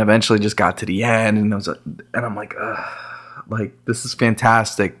 And then eventually just got to the end, and I'm like, this is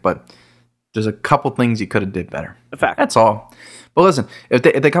fantastic, but there's a couple things you could have did better. A fact. That's all. But listen, if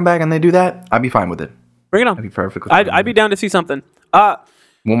they come back and they do that, I'd be fine with it. Bring it on. I'd be perfectly fine. I'd be down to see something. One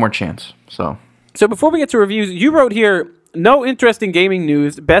more chance. So before we get to reviews, you wrote here, no interest in gaming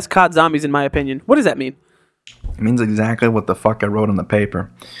news, best COD zombies in my opinion. What does that mean? It means exactly what the fuck I wrote on the paper.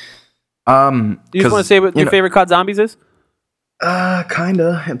 You just want to say what your favorite COD zombies is?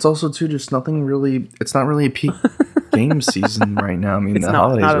 Kinda. It's also too just nothing really. It's not really a peak game season right now. I mean, the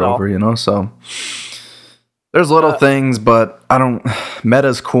holidays are over, you know. So there's little things, but I don't.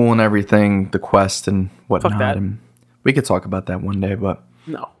 Meta's cool and everything. The quest and whatnot. Fuck that. And we could talk about that one day, but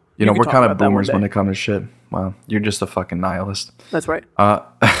no. You know, we're kind of boomers when it comes to shit. Well, you're just a fucking nihilist. That's right.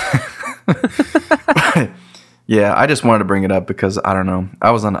 Yeah, I just wanted to bring it up because I don't know.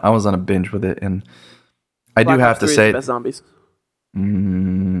 I was on a binge with it, and I do have to say, best zombies.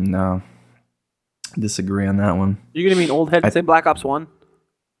 No, disagree on that one. You're gonna mean old head and say Black Ops 1?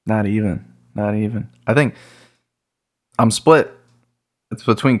 Not even. I think I'm split. It's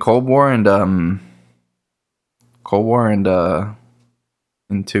between Cold War and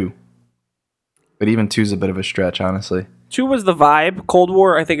 2. But even 2's a bit of a stretch, honestly. 2 was the vibe. Cold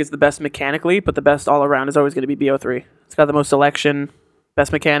War, I think, is the best mechanically, but the best all around is always going to be BO3. It's got the most selection,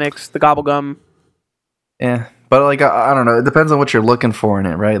 best mechanics, the gobblegum. Yeah, but like I don't know. It depends on what you're looking for in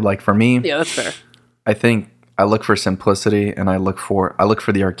it, right? Like for me, yeah, that's fair. I think I look for simplicity, and I look for the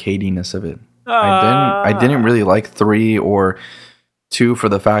arcadiness of it. I didn't really like 3 or 2 for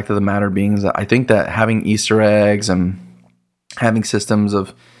the fact of the matter being that I think that having Easter eggs and having systems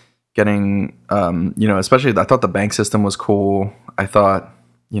of getting, especially I thought the bank system was cool. I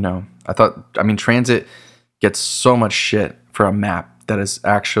mean, Transit gets so much shit for a map that is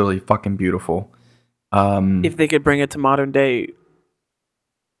actually fucking beautiful. If they could bring it to modern day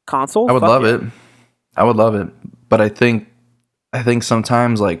consoles, I would love it. I would love it. But I think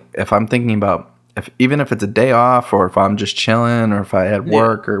sometimes, like, if I'm thinking about, even if it's a day off or if I'm just chilling or if I had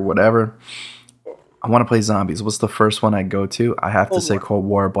work or whatever, I want to play zombies. What's the first one I go to? I have to say Cold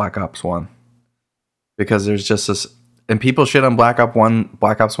War, Black Ops 1. Because there's just this, and people shit on Black Ops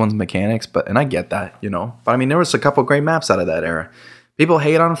 1's mechanics, and I get that, you know. But I mean, there was a couple great maps out of that era. People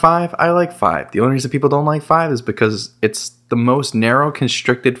hate on 5. I like 5. The only reason people don't like 5 is because it's the most narrow,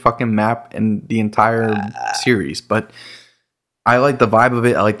 constricted fucking map in the entire series. But I like the vibe of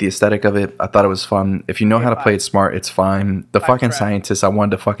it. I like the aesthetic of it. I thought it was fun. If you know how to play it smart, it's fine. The fucking track. scientist, I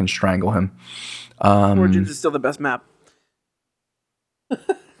wanted to fucking strangle him. Origins is still the best map.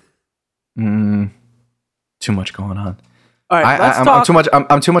 Too much going on. All right,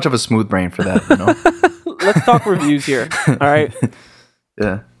 I'm too much of a smooth brain for that. You know? Let's talk reviews here. All right.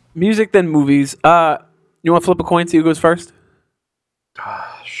 Yeah. Music, then movies. You want to flip a coin? See who goes first?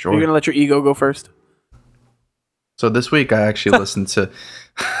 Sure. You're gonna let your ego go first. So this week I actually listened to.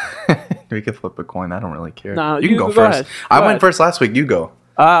 We could flip a coin. I don't really care. No, you can go first. Ahead. I went first last week. You go.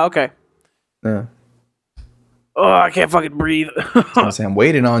 Okay. Yeah. Oh, I can't fucking breathe. I'm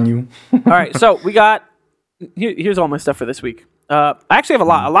waiting on you. All right, so we got. Here's all my stuff for this week. I actually have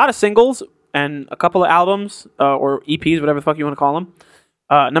a lot of singles and a couple of albums or EPs, whatever the fuck you want to call them.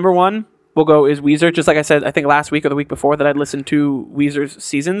 Number one we'll go is Weezer. Just like I said, I think last week or the week before that I'd listened to Weezer's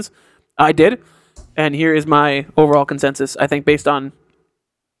Seasons. I did. And here is my overall consensus, I think, based on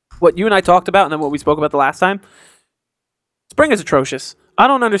what you and I talked about and then what we spoke about the last time. Spring is atrocious. I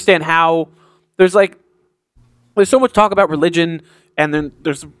don't understand how there's so much talk about religion and then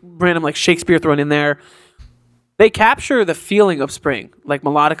there's random like Shakespeare thrown in there. They capture the feeling of spring, like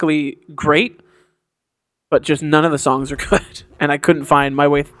melodically great, but just none of the songs are good. And I couldn't find my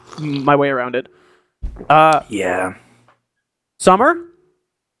way around it. Yeah. Summer,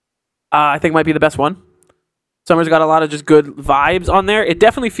 I think might be the best one. Summer's got a lot of just good vibes on there. It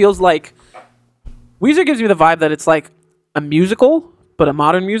definitely feels like Weezer gives me the vibe that it's like a musical, but a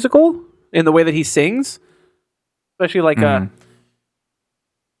modern musical in the way that he sings. Especially like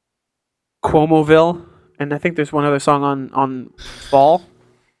Cuomoville. And I think there's one other song on Fall.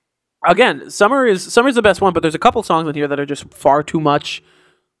 Again, Summer's the best one, but there's a couple songs on here that are just far too much.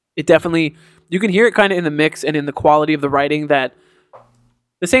 It definitely, you can hear it kind of in the mix and in the quality of the writing that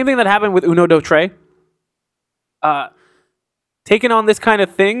the same thing that happened with Uno Do Tre. Taking on this kind of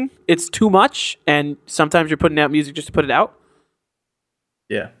thing, it's too much, and sometimes you're putting out music just to put it out.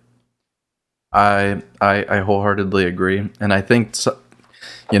 Yeah. I wholeheartedly agree. And I think,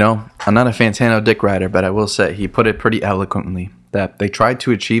 I'm not a Fantano dick rider, but I will say he put it pretty eloquently that they tried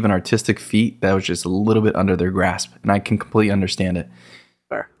to achieve an artistic feat that was just a little bit under their grasp. And I can completely understand it.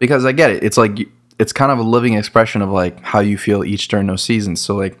 Fair. Because I get it. It's like, it's kind of a living expression of like how you feel each during those seasons.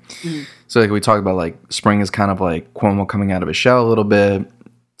 So like, we talk about like spring is kind of like Cuomo coming out of his shell a little bit.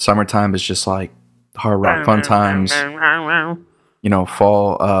 Summertime is just like hard rock fun times.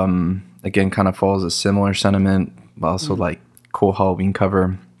 Fall, again, kind of falls a similar sentiment. Also like cool Halloween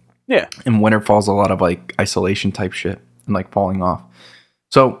cover. Yeah. And winter falls a lot of like isolation type shit and like falling off.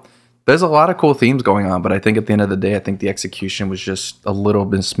 So there's a lot of cool themes going on, but I think at the end of the day, I think the execution was just a little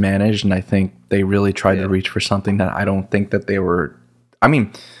mismanaged, and I think they really tried to reach for something that I don't think that they were. I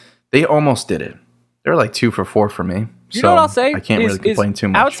mean, they almost did it. They're like 2 for 4 for me. You know what I'll say? I can't really complain too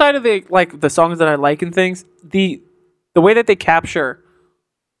much. Outside of the songs that I like and things, the way that they capture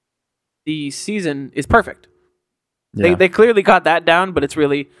the season is perfect. Yeah. They clearly got that down, but it's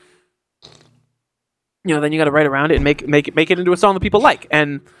really, then you got to write around it and make it into a song that people like,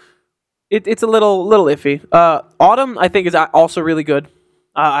 and it's a little iffy. Autumn, I think, is also really good.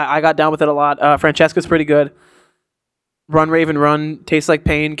 I got down with it a lot. Francesca's pretty good. Run Raven Run, Tastes Like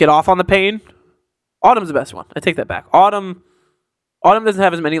Pain, Get Off on the Pain. Autumn's the best one. I take that back. Autumn doesn't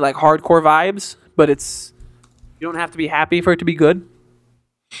have as many like hardcore vibes, but you don't have to be happy for it to be good.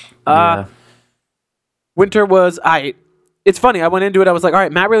 Winter was it's funny. I went into it. I was like, all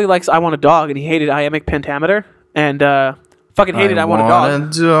right, Matt really likes I Want a Dog, and he hated Iambic Pentameter, and fucking hated I Want a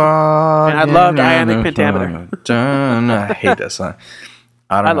Dog. And I loved Iambic Pentameter. I hate that song.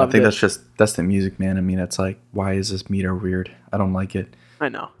 I don't know. I think that's the music, man. I mean, it's like, why is this meter weird? I don't like it. I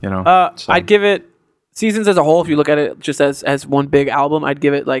know. So. I'd give it Seasons as a whole. If you look at it just as one big album, I'd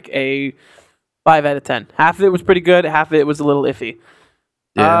give it like a 5 out of 10. Half of it was pretty good. Half of it was a little iffy.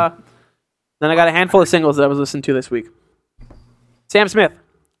 Yeah. Then I got a handful of singles that I was listening to this week. Sam Smith,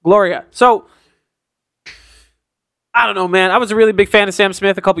 Gloria. So, I don't know, man. I was a really big fan of Sam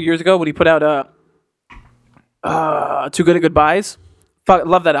Smith a couple years ago when he put out Too Good at Goodbyes.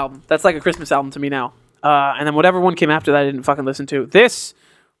 Love that album. That's like a Christmas album to me now. And then whatever one came after that, I didn't fucking listen to. This,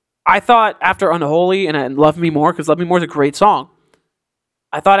 I thought after Unholy and Love Me More, because Love Me More is a great song.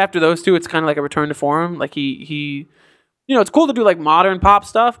 I thought after those two, it's kind of like a return to form. Like he it's cool to do like modern pop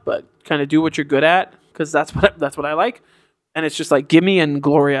stuff, but kind of do what you're good at, because that's what I like. And it's just like Gimme and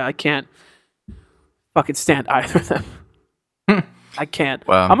Gloria. I can't fucking stand either of them. I can't.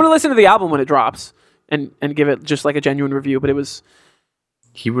 Wow. I'm gonna listen to the album when it drops and give it just like a genuine review. But it was.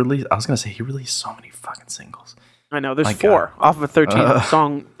 He released so many fucking singles. I know. There's 4 off of a 13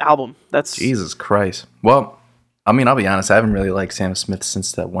 song album. That's Jesus Christ. Well, I mean, I'll be honest. I haven't really liked Sam Smith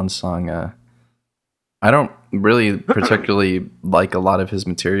since that one song. I don't really particularly like a lot of his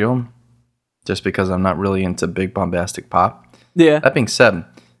material, just because I'm not really into big bombastic pop. Yeah. That being said,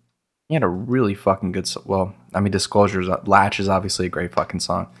 he had a really fucking good. Well, I mean, Disclosure's Latch is obviously a great fucking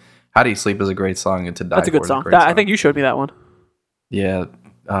song. How Do You Sleep is a great song, and To Die That's a For good is song. great song. I think you showed me that one. Yeah,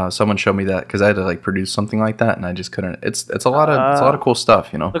 someone showed me that because I had to like produce something like that, and I just couldn't. It's a lot of cool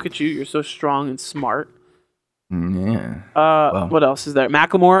stuff, you know. Look at you. You're so strong and smart. Yeah. What else is there?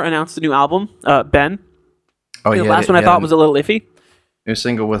 Macklemore announced a new album, Ben. Oh The yeah. last one I thought was a little iffy. New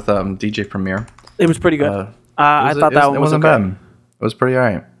single with DJ Premier. It was pretty good. I thought that one was wasn't okay. bad. It was pretty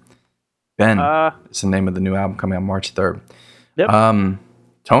alright. Ben is the name of the new album coming out March 3rd. Yep.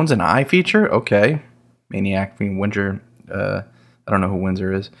 Tones and I feature. Okay. Maniac from Windsor. I don't know who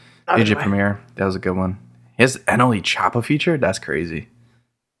Windsor is. DJ Premier. That was a good one. His NLE Choppa feature. That's crazy.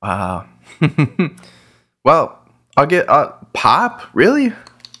 Wow. Well, I'll get pop. Really?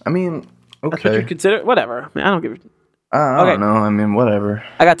 I mean, okay. That's what you'd consider. Whatever. I mean, I don't give. I don't know. I mean, whatever.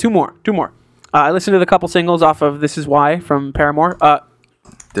 I got two more. I listened to the couple singles off of "This Is Why" from Paramore.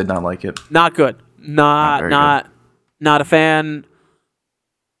 Did not like it. Not good. Not a fan.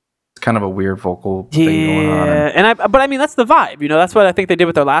 It's kind of a weird vocal thing going on. Yeah, but I mean that's the vibe. You know, that's what I think they did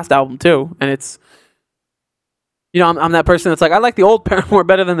with their last album too. And it's, you know, I'm that person that's like, I like the old Paramore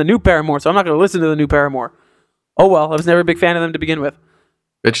better than the new Paramore, so I'm not going to listen to the new Paramore. Oh well, I was never a big fan of them to begin with.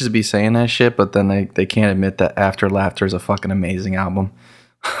 Bitches be saying that shit, but then they can't admit that After Laughter is a fucking amazing album.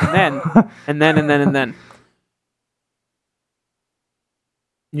 And then.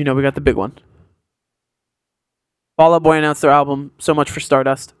 You know, we got the big one. Fall Out Boy announced their album "So Much for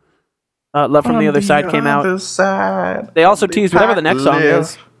Stardust." Love from the Other Side came out. They also teased whatever the next song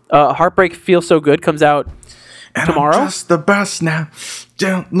is. Heartbreak Feels So Good comes out tomorrow. I'm just the best now.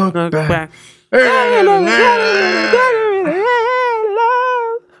 Don't look back.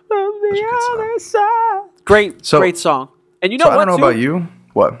 Great song. And you know what? I don't know about you.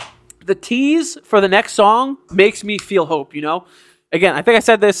 What? The tease for the next song makes me feel hope. You know, again, I think I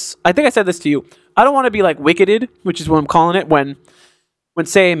said this to you. I don't want to be like Wickeded, which is what I'm calling it. When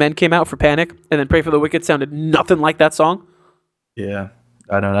Say Amen came out for Panic, and then Pray for the Wicked sounded nothing like that song. Yeah,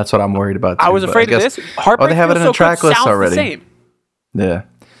 I know. That's what I'm worried about too, I was afraid of this. Heartbreak they have it in the track list already. The same. Yeah.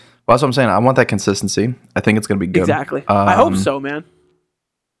 Well, that's what I'm saying. I want that consistency. I think it's going to be good. Exactly. I hope so, man.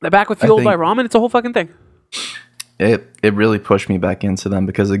 They're back with Fueled by Ramen. It's a whole fucking thing. It really pushed me back into them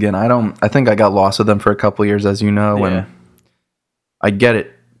because, again, I think I got lost with them for a couple of years, as you know. And I get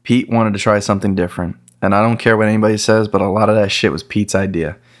it. Pete wanted to try something different. And I don't care what anybody says, but a lot of that shit was Pete's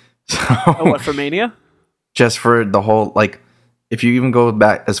idea. So, what, for Mania? Just for the whole, like, if you even go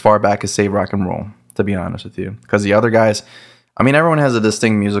back as far back as Save Rock and Roll, to be honest with you. Because the other guys, I mean, everyone has a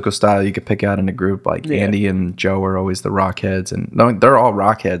distinct musical style you could pick out in a group. Like, Andy and Joe are always the rock heads. And no, they're all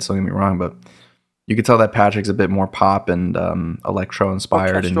rock heads, don't get me wrong. But you could tell that Patrick's a bit more pop and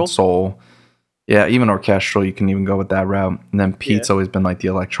electro-inspired and soul. Yeah, even orchestral, you can even go with that route. And then Pete's always been, like, the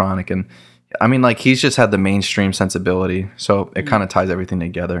electronic. And, I mean, like, he's just had the mainstream sensibility. So it kind of ties everything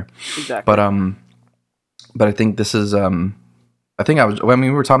together. Exactly. But I think this is... when we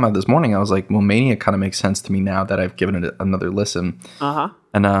were talking about it this morning, I was like, well, Mania kind of makes sense to me now that I've given it another listen.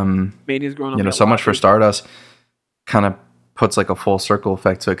 And Mania's grown up. You know, So Much for Stardust kind of puts like a full circle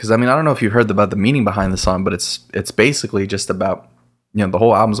effect to it. Because I mean, I don't know if you heard about the meaning behind the song, but it's basically just about, you know, the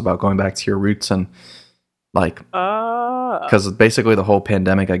whole album's about going back to your roots and like, because basically the whole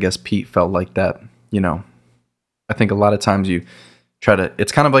pandemic, I guess Pete felt like that. You know, I think a lot of times you try to.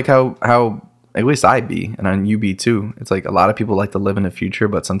 It's kind of like how at least I be, and on you be too. It's like a lot of people like to live in the future,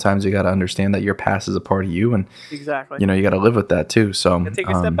 but sometimes you got to understand that your past is a part of you, and you know, you got to live with that too. So take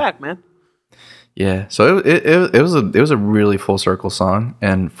a step back, man. Yeah, so it was a really full circle song,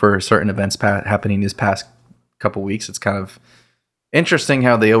 and for certain events happening this past couple weeks, it's kind of interesting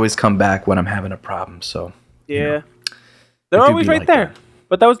how they always come back when I'm having a problem. So you know, they're always right there. That.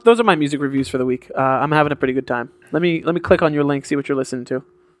 But those are my music reviews for the week. I'm having a pretty good time. Let me click on your link, see what you're listening to.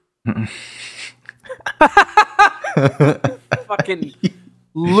 Fucking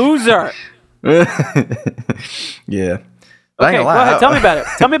loser. Yeah. Okay, go ahead. Tell me about it.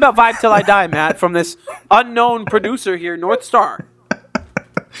 Tell me about Vibe Till I Die, Matt, from this unknown producer here, North Star.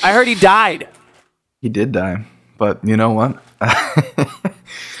 I heard he died. He did die. But you know what?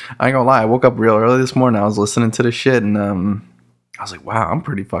 I ain't gonna lie. I woke up real early this morning. I was listening to the shit, and I was like, wow, I'm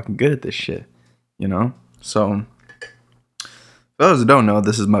pretty fucking good at this shit. You know? So, for those who don't know,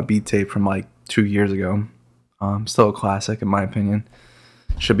 this is my beat tape from like 2 years ago. Still a classic, in my opinion.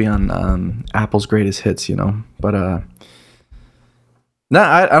 Should be on Apple's Greatest Hits, you know? But, No,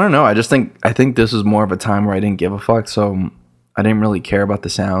 I don't know. I think this was more of a time where I didn't give a fuck, so I didn't really care about the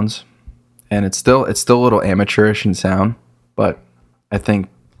sounds, and it's still a little amateurish in sound, but I think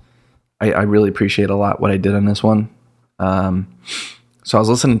I really appreciate a lot what I did on this one. So I was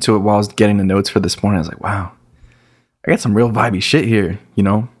listening to it while I was getting the notes for this morning. I was like, wow, I got some real vibey shit here, you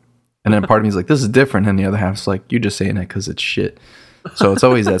know? And then part of me is like, this is different. And the other half's like, you're just saying that because it's shit. So it's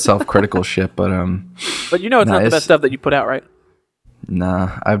always that self-critical shit. But you know, it's not the best stuff that you put out, right?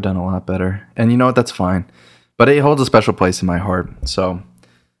 Nah, I've done a lot better. And you know what? That's fine. But it holds a special place in my heart. So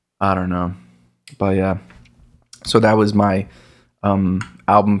I don't know. But yeah. So that was my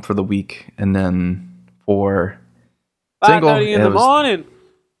album for the week. And then for single, 5:30 in the morning.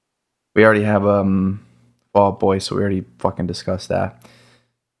 We already have Fall Out Boy, so we already fucking discussed that.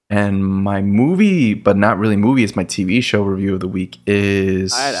 And my movie, but not really movie, it's my TV show review of the week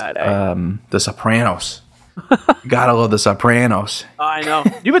is The Sopranos. Gotta love The Sopranos. I know.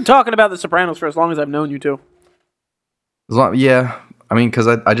 You've been talking about The Sopranos for as long as I've known you too. Yeah. I mean, because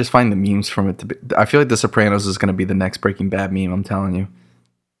I just find the memes from it to be... I feel like The Sopranos is going to be the next Breaking Bad meme, I'm telling you.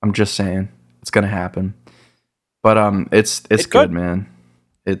 I'm just saying. It's going to happen. But it's good, man.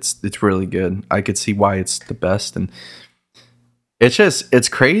 It's really good. I could see why it's the best, and it's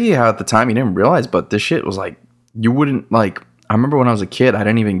crazy how at the time you didn't realize, but this shit was like, you wouldn't like. I remember when I was a kid, I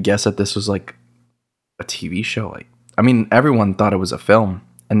didn't even guess that this was like a TV show. Like, I mean, everyone thought it was a film,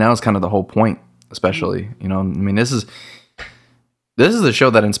 and now it's kind of the whole point. Especially, you know, I mean, this is the show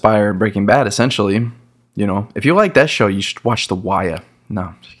that inspired Breaking Bad. Essentially, you know, if you like that show, you should watch The Wire.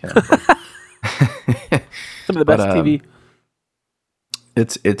 No, just kidding. Some of the best TV.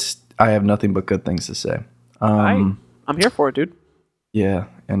 It's. I have nothing but good things to say. I'm here for it, dude. Yeah,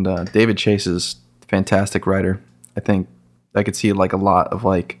 and David Chase is a fantastic writer. I think I could see like a lot of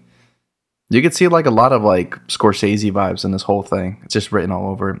like. You could see like a lot of like Scorsese vibes in this whole thing. It's just written all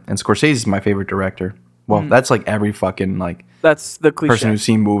over. And Scorsese's my favorite director. Well, that's like every fucking like. That's the cliche. Person who's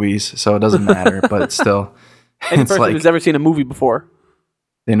seen movies, so it doesn't matter. But it's still. Any person who's ever seen a movie before.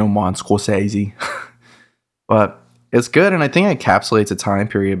 They know Scorsese. But it's good, and I think it encapsulates a time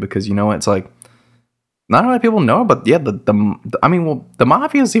period because, you know, it's like not a lot of people know, but yeah, the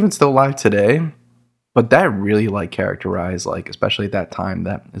mafia is even still alive today, but that really like characterized, like, especially at that time,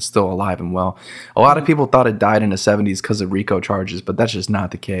 that it's still alive and well. A lot of people thought it died in the 70s because of RICO charges, but that's just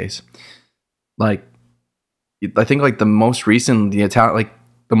not the case. Like, I think like the most recent, the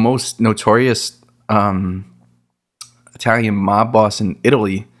most notorious Italian mob boss in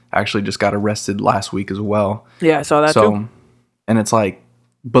Italy actually just got arrested last week as well. Yeah, I saw that too. And it's like,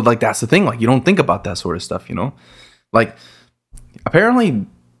 but like that's the thing, like you don't think about that sort of stuff, you know? Like apparently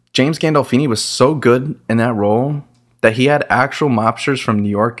James Gandolfini was so good in that role that he had actual mobsters from New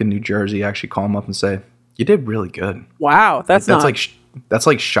York and New Jersey actually call him up and say, "You did really good." Wow, that's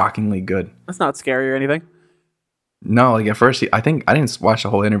like shockingly good. That's not scary or anything. No, like at first I think I didn't watch the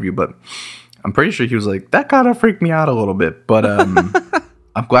whole interview, but I'm pretty sure he was like, that kind of freaked me out a little bit, but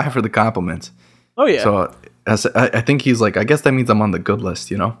I'm glad for the compliments. Oh yeah. So I think he's like, I guess that means I'm on the good list,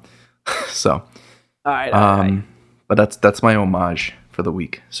 you know. So. All right. But that's my homage for the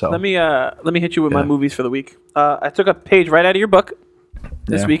week. So let me hit you with my movies for the week. I took a page right out of your book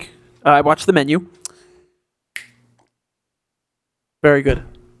this week. I watched The Menu. Very good.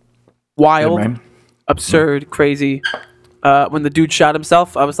 Wild, good, absurd, crazy. When the dude shot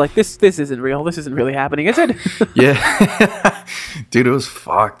himself, I was like, this isn't real. This isn't really happening, is it? Yeah. Dude, it was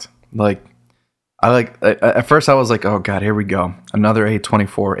fucked. Like, at first I was like, oh God, here we go. Another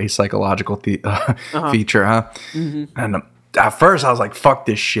A24, a psychological feature, huh? Mm-hmm. And at first I was like, fuck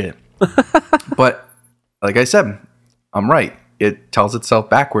this shit. But like I said, I'm right. It tells itself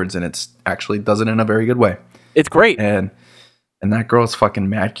backwards and it's actually does it in a very good way. It's great. And that girl's fucking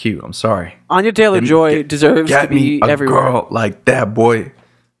mad cute. I'm sorry. Anya Taylor-Joy deserves to be everywhere. A girl like that, boy.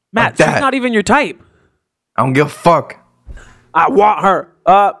 Matt, like she's not even your type. I don't give a fuck. I want her.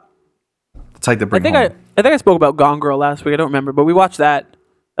 It's like the bring home. I think I spoke about Gone Girl last week. I don't remember, but we watched that.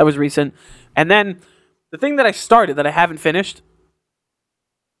 That was recent. And then the thing that I started that I haven't finished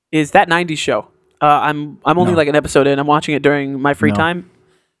is that 90s show. I'm only like an episode in. I'm watching it during my free time.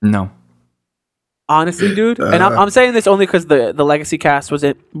 No. Honestly, dude, and I'm saying this only because the Legacy cast was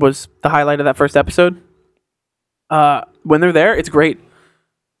the highlight of that first episode. When they're there, it's great.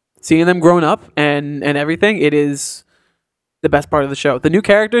 Seeing them growing up and everything, it is the best part of the show. The new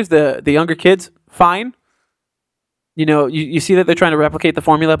characters, the younger kids, fine. You know, you see that they're trying to replicate the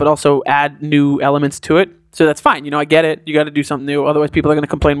formula, but also add new elements to it. So that's fine. You know, I get it. You got to do something new. Otherwise, people are going to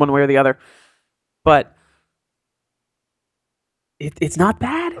complain one way or the other. But it's not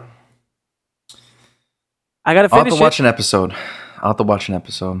bad. I gotta finish. I'll have to watch an episode. I'll have to watch an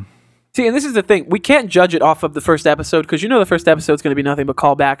episode. See, and this is the thing. We can't judge it off of the first episode because the first episode is going to be nothing but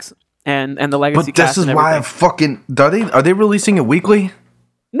callbacks and the legacy But cast. this is and why I everything. are they releasing it weekly?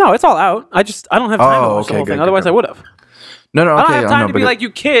 No, it's all out. I don't have time to watch the whole thing. Otherwise, I would have. No, okay. I don't have time to be but like you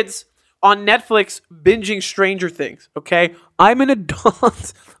kids on Netflix binging Stranger Things. Okay, I'm an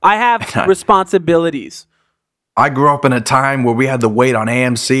adult. I have responsibilities. I grew up in a time where we had to wait on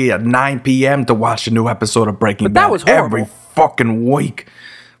AMC at 9 p.m. to watch a new episode of Breaking Bad. That was horrible. Every fucking week.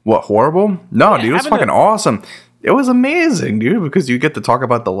 What, horrible? No, dude, it was fucking awesome. It was amazing, dude, because you get to talk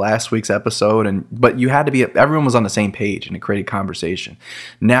about the last week's episode, but you had to be, everyone was on the same page and it created conversation.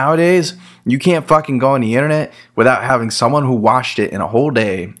 Nowadays, you can't fucking go on the internet without having someone who watched it in a whole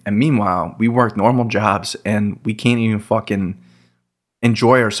day, and meanwhile, we work normal jobs and we can't even fucking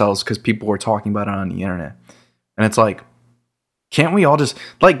enjoy ourselves because people were talking about it on the internet. And it's like, can't we all just,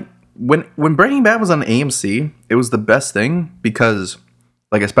 like, when Breaking Bad was on AMC, it was the best thing because,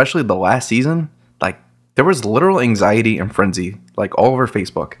 like, especially the last season, like, there was literal anxiety and frenzy, like, all over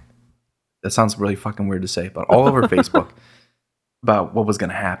Facebook. That sounds really fucking weird to say, but all over Facebook about what was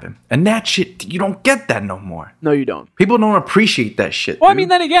going to happen. And that shit, you don't get that no more. No, you don't. People don't appreciate that shit. Well, dude. I mean,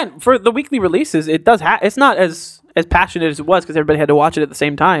 then again, for the weekly releases, it does it's not as passionate as it was because everybody had to watch it at the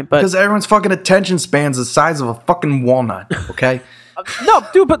same time. But because everyone's fucking attention span's the size of a fucking walnut, okay? no,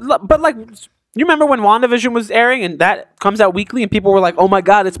 dude, but like, you remember when WandaVision was airing and that comes out weekly and people were like, oh my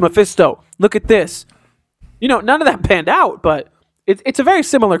God, it's Mephisto. Look at this. None of that panned out, but it's a very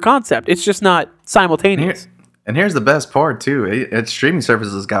similar concept. It's just not simultaneous. And here's the best part, too. Streaming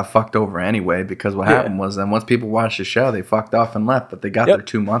services got fucked over anyway because what happened was then once people watched the show, they fucked off and left, but they got their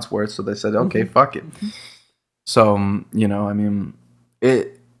 2 months worth, so they said, okay, fuck it. So, I mean,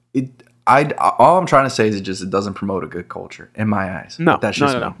 all I'm trying to say is it doesn't promote a good culture in my eyes. No, that's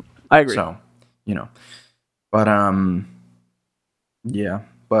just no. I agree. So, but yeah,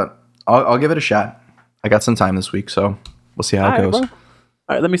 but I'll give it a shot. I got some time this week, so we'll see how it goes. All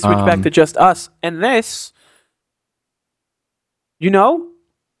right, let me switch back to just us. And this,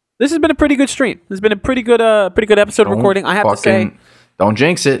 this has been a pretty good stream. This has been a pretty good episode of recording. I have to say, don't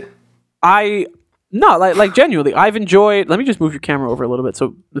jinx it. No, like genuinely, I've enjoyed. Let me just move your camera over a little bit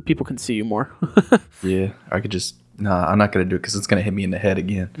so the people can see you more. Yeah, I could just. Nah, I'm not gonna do it because it's gonna hit me in the head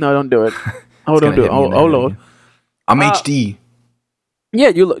again. No, don't do it. Oh, don't do it. Oh, Lord. I'm HD. Yeah,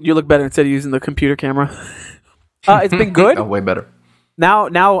 you look better instead of using the computer camera. It's been good. Oh, way better. Now,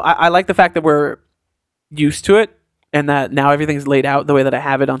 I like the fact that we're used to it and that now everything's laid out the way that I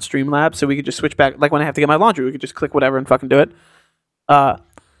have it on Streamlabs, so we could just switch back. Like when I have to get my laundry, we could just click whatever and fucking do it.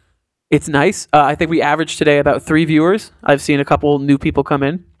 It's nice. I think we averaged today about 3 viewers. I've seen a couple new people come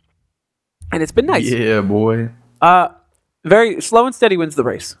in, and it's been nice. Yeah, boy. Very slow and steady wins the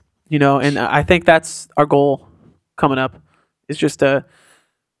race, and I think that's our goal coming up. It's just It's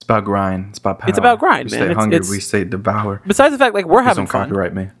about grind. It's about power. It's about grind, we man. Stay hungry. We stay devour. Besides the fact, like, we're having fun.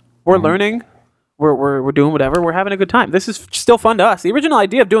 Copyright me. We're learning. We're doing whatever. We're having a good time. This is still fun to us. The original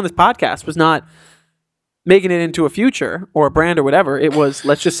idea of doing this podcast was not making it into a future or a brand or whatever. It was,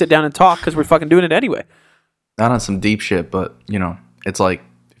 let's just sit down and talk because we're fucking doing it anyway. Not on some deep shit, but, it's like,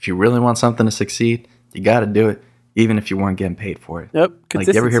 if you really want something to succeed, you got to do it, even if you weren't getting paid for it. Yep. Like,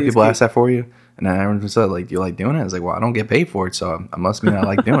 you ever hear people ask that for you? And then everyone said, like, do you like doing it? I was like, well, I don't get paid for it, so I must mean I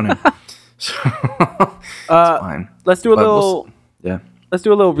like doing it. So, it's fine. Let's do a little... yeah. Let's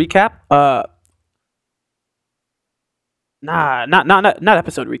do a little recap. Not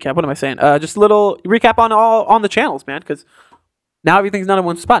episode recap. What am I saying? Just a little recap on the channels, man, because now everything's not in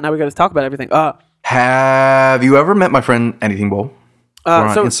one spot. Now we got to talk about everything. Have you ever met my friend Anything Bowl? Or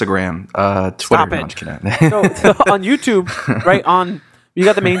on Instagram, Twitter. Stop it. So on YouTube, right on, you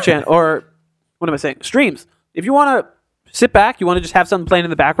got the main channel, or what am I saying? Streams. If you want to sit back, you want to just have something playing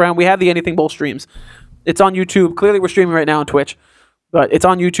in the background, we have the Anything Bowl streams. It's on YouTube. Clearly, we're streaming right now on Twitch, but it's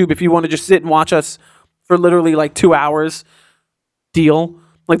on YouTube. If you want to just sit and watch us for literally like 2 hours, deal.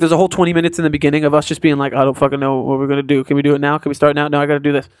 Like, there's a whole 20 minutes in the beginning of us just being like, I don't fucking know what we're gonna do. Can we do it now? Can we start now? No, I gotta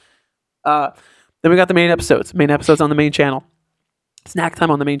do this. Then we got the main episodes. Main episodes on the main channel. Snack time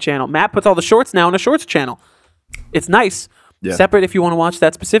on the main channel. Matt puts all the shorts now on a shorts channel. It's nice. Yeah. Separate if you want to watch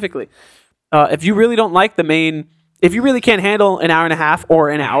that specifically. If you really don't like the main, if you really can't handle an hour and a half or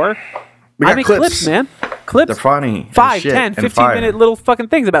an hour, I make clips, man. Clips. They're funny. 5, 10, 15-minute little fucking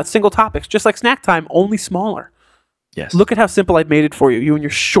things about single topics, just like Snack Time, only smaller. Yes. Look at how simple I've made it for you. You and your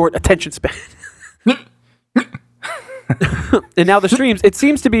short attention span. And now the streams. It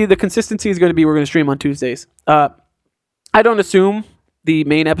seems to be the consistency is going to be we're going to stream on Tuesdays. I don't assume the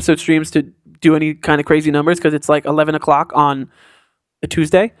main episode streams to do any kind of crazy numbers because it's like 11 o'clock on a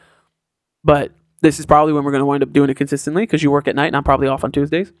Tuesday. But This is probably when we're going to wind up doing it consistently because you work at night and I'm probably off on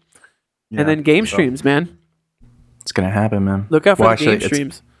Tuesdays. Yeah, and then game so streams, man. It's gonna happen, man. Look out for the game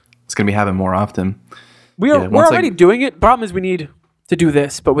streams. It's gonna be happening more often. We're already doing it. Problem is we need to do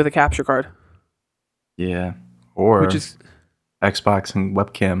this, but with a capture card. Yeah. Or which is Xbox and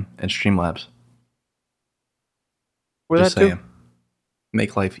webcam and Streamlabs. Just saying.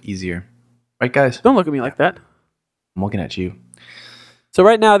 Make life easier. Right, guys? Don't look at me like that. I'm looking at you. So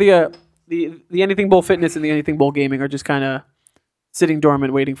right now, the Anything Bowl Fitness and the Anything Bowl Gaming are just kind of sitting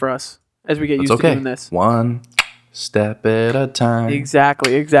dormant, waiting for us as we get used to doing this. One step at a time.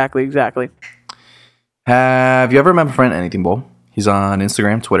 Exactly. Have you ever met my friend Anything Bowl? He's on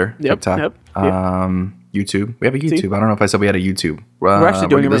Instagram, Twitter, TikTok, YouTube. We have a YouTube. I don't know if I said we had a YouTube. We're actually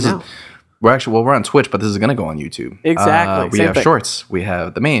doing it right now. We're on Twitch, but this is going to go on YouTube. Exactly. We have shorts. We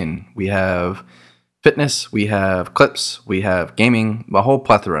have the main. We have fitness. We have clips. We have gaming. A whole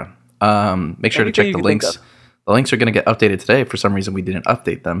plethora. Make sure to check the links. The links are going to get updated today. For some reason, we didn't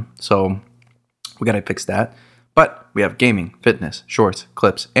update them. So we got to fix that. But we have gaming, fitness, shorts,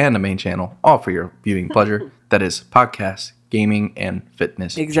 clips, and the main channel, all for your viewing pleasure. That is podcast, gaming, and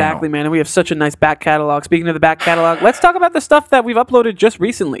fitness. Exactly, man. And we have such a nice back catalog. Speaking of the back catalog, let's talk about the stuff that we've uploaded just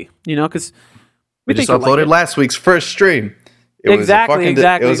recently. You know, because we just uploaded last week's first stream. It was a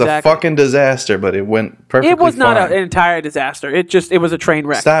fucking disaster, but it went perfectly fine. It was not an entire disaster. It was a train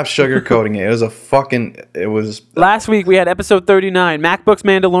wreck. Stop sugarcoating it. Last week we had episode 39, MacBooks,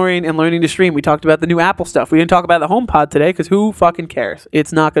 Mandalorian, and Learning to Stream. We talked about the new Apple stuff. We didn't talk about the HomePod today because who fucking cares?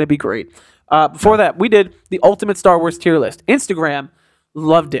 It's not going to be great. Before that, we did the ultimate Star Wars tier list. Instagram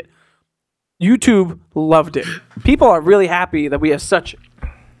loved it. YouTube loved it. People are really happy that we have such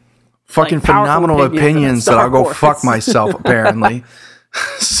fucking phenomenal opinions that I'll go fuck myself apparently.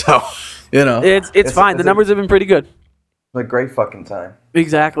 So, you know, it's fine. The numbers have been pretty good. A great fucking time.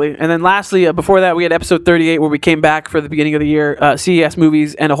 Exactly. And then lastly, before that, we had episode 38 where we came back for the beginning of the year, CES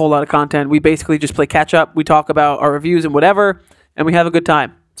movies and a whole lot of content. We basically just play catch up. We talk about our reviews and whatever, and we have a good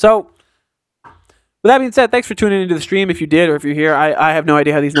time. So, with that being said, thanks for tuning into the stream. If you did or if you're here, I have no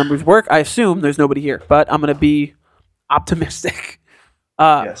idea how these numbers work. I assume there's nobody here, but I'm going to be optimistic.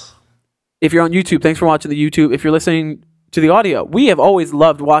 Yes. If you're on YouTube, thanks for watching the YouTube. If you're listening to the audio, we have always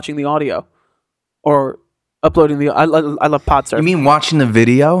loved watching the audio or uploading the. I love PodSurf. You mean watching the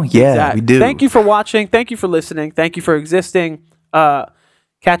video? Yeah, exactly. We do. Thank you for watching. Thank you for listening. Thank you for existing.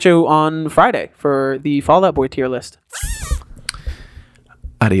 Catch you on Friday for the Fall Out Boy tier list.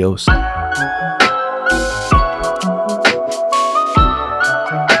 Adios.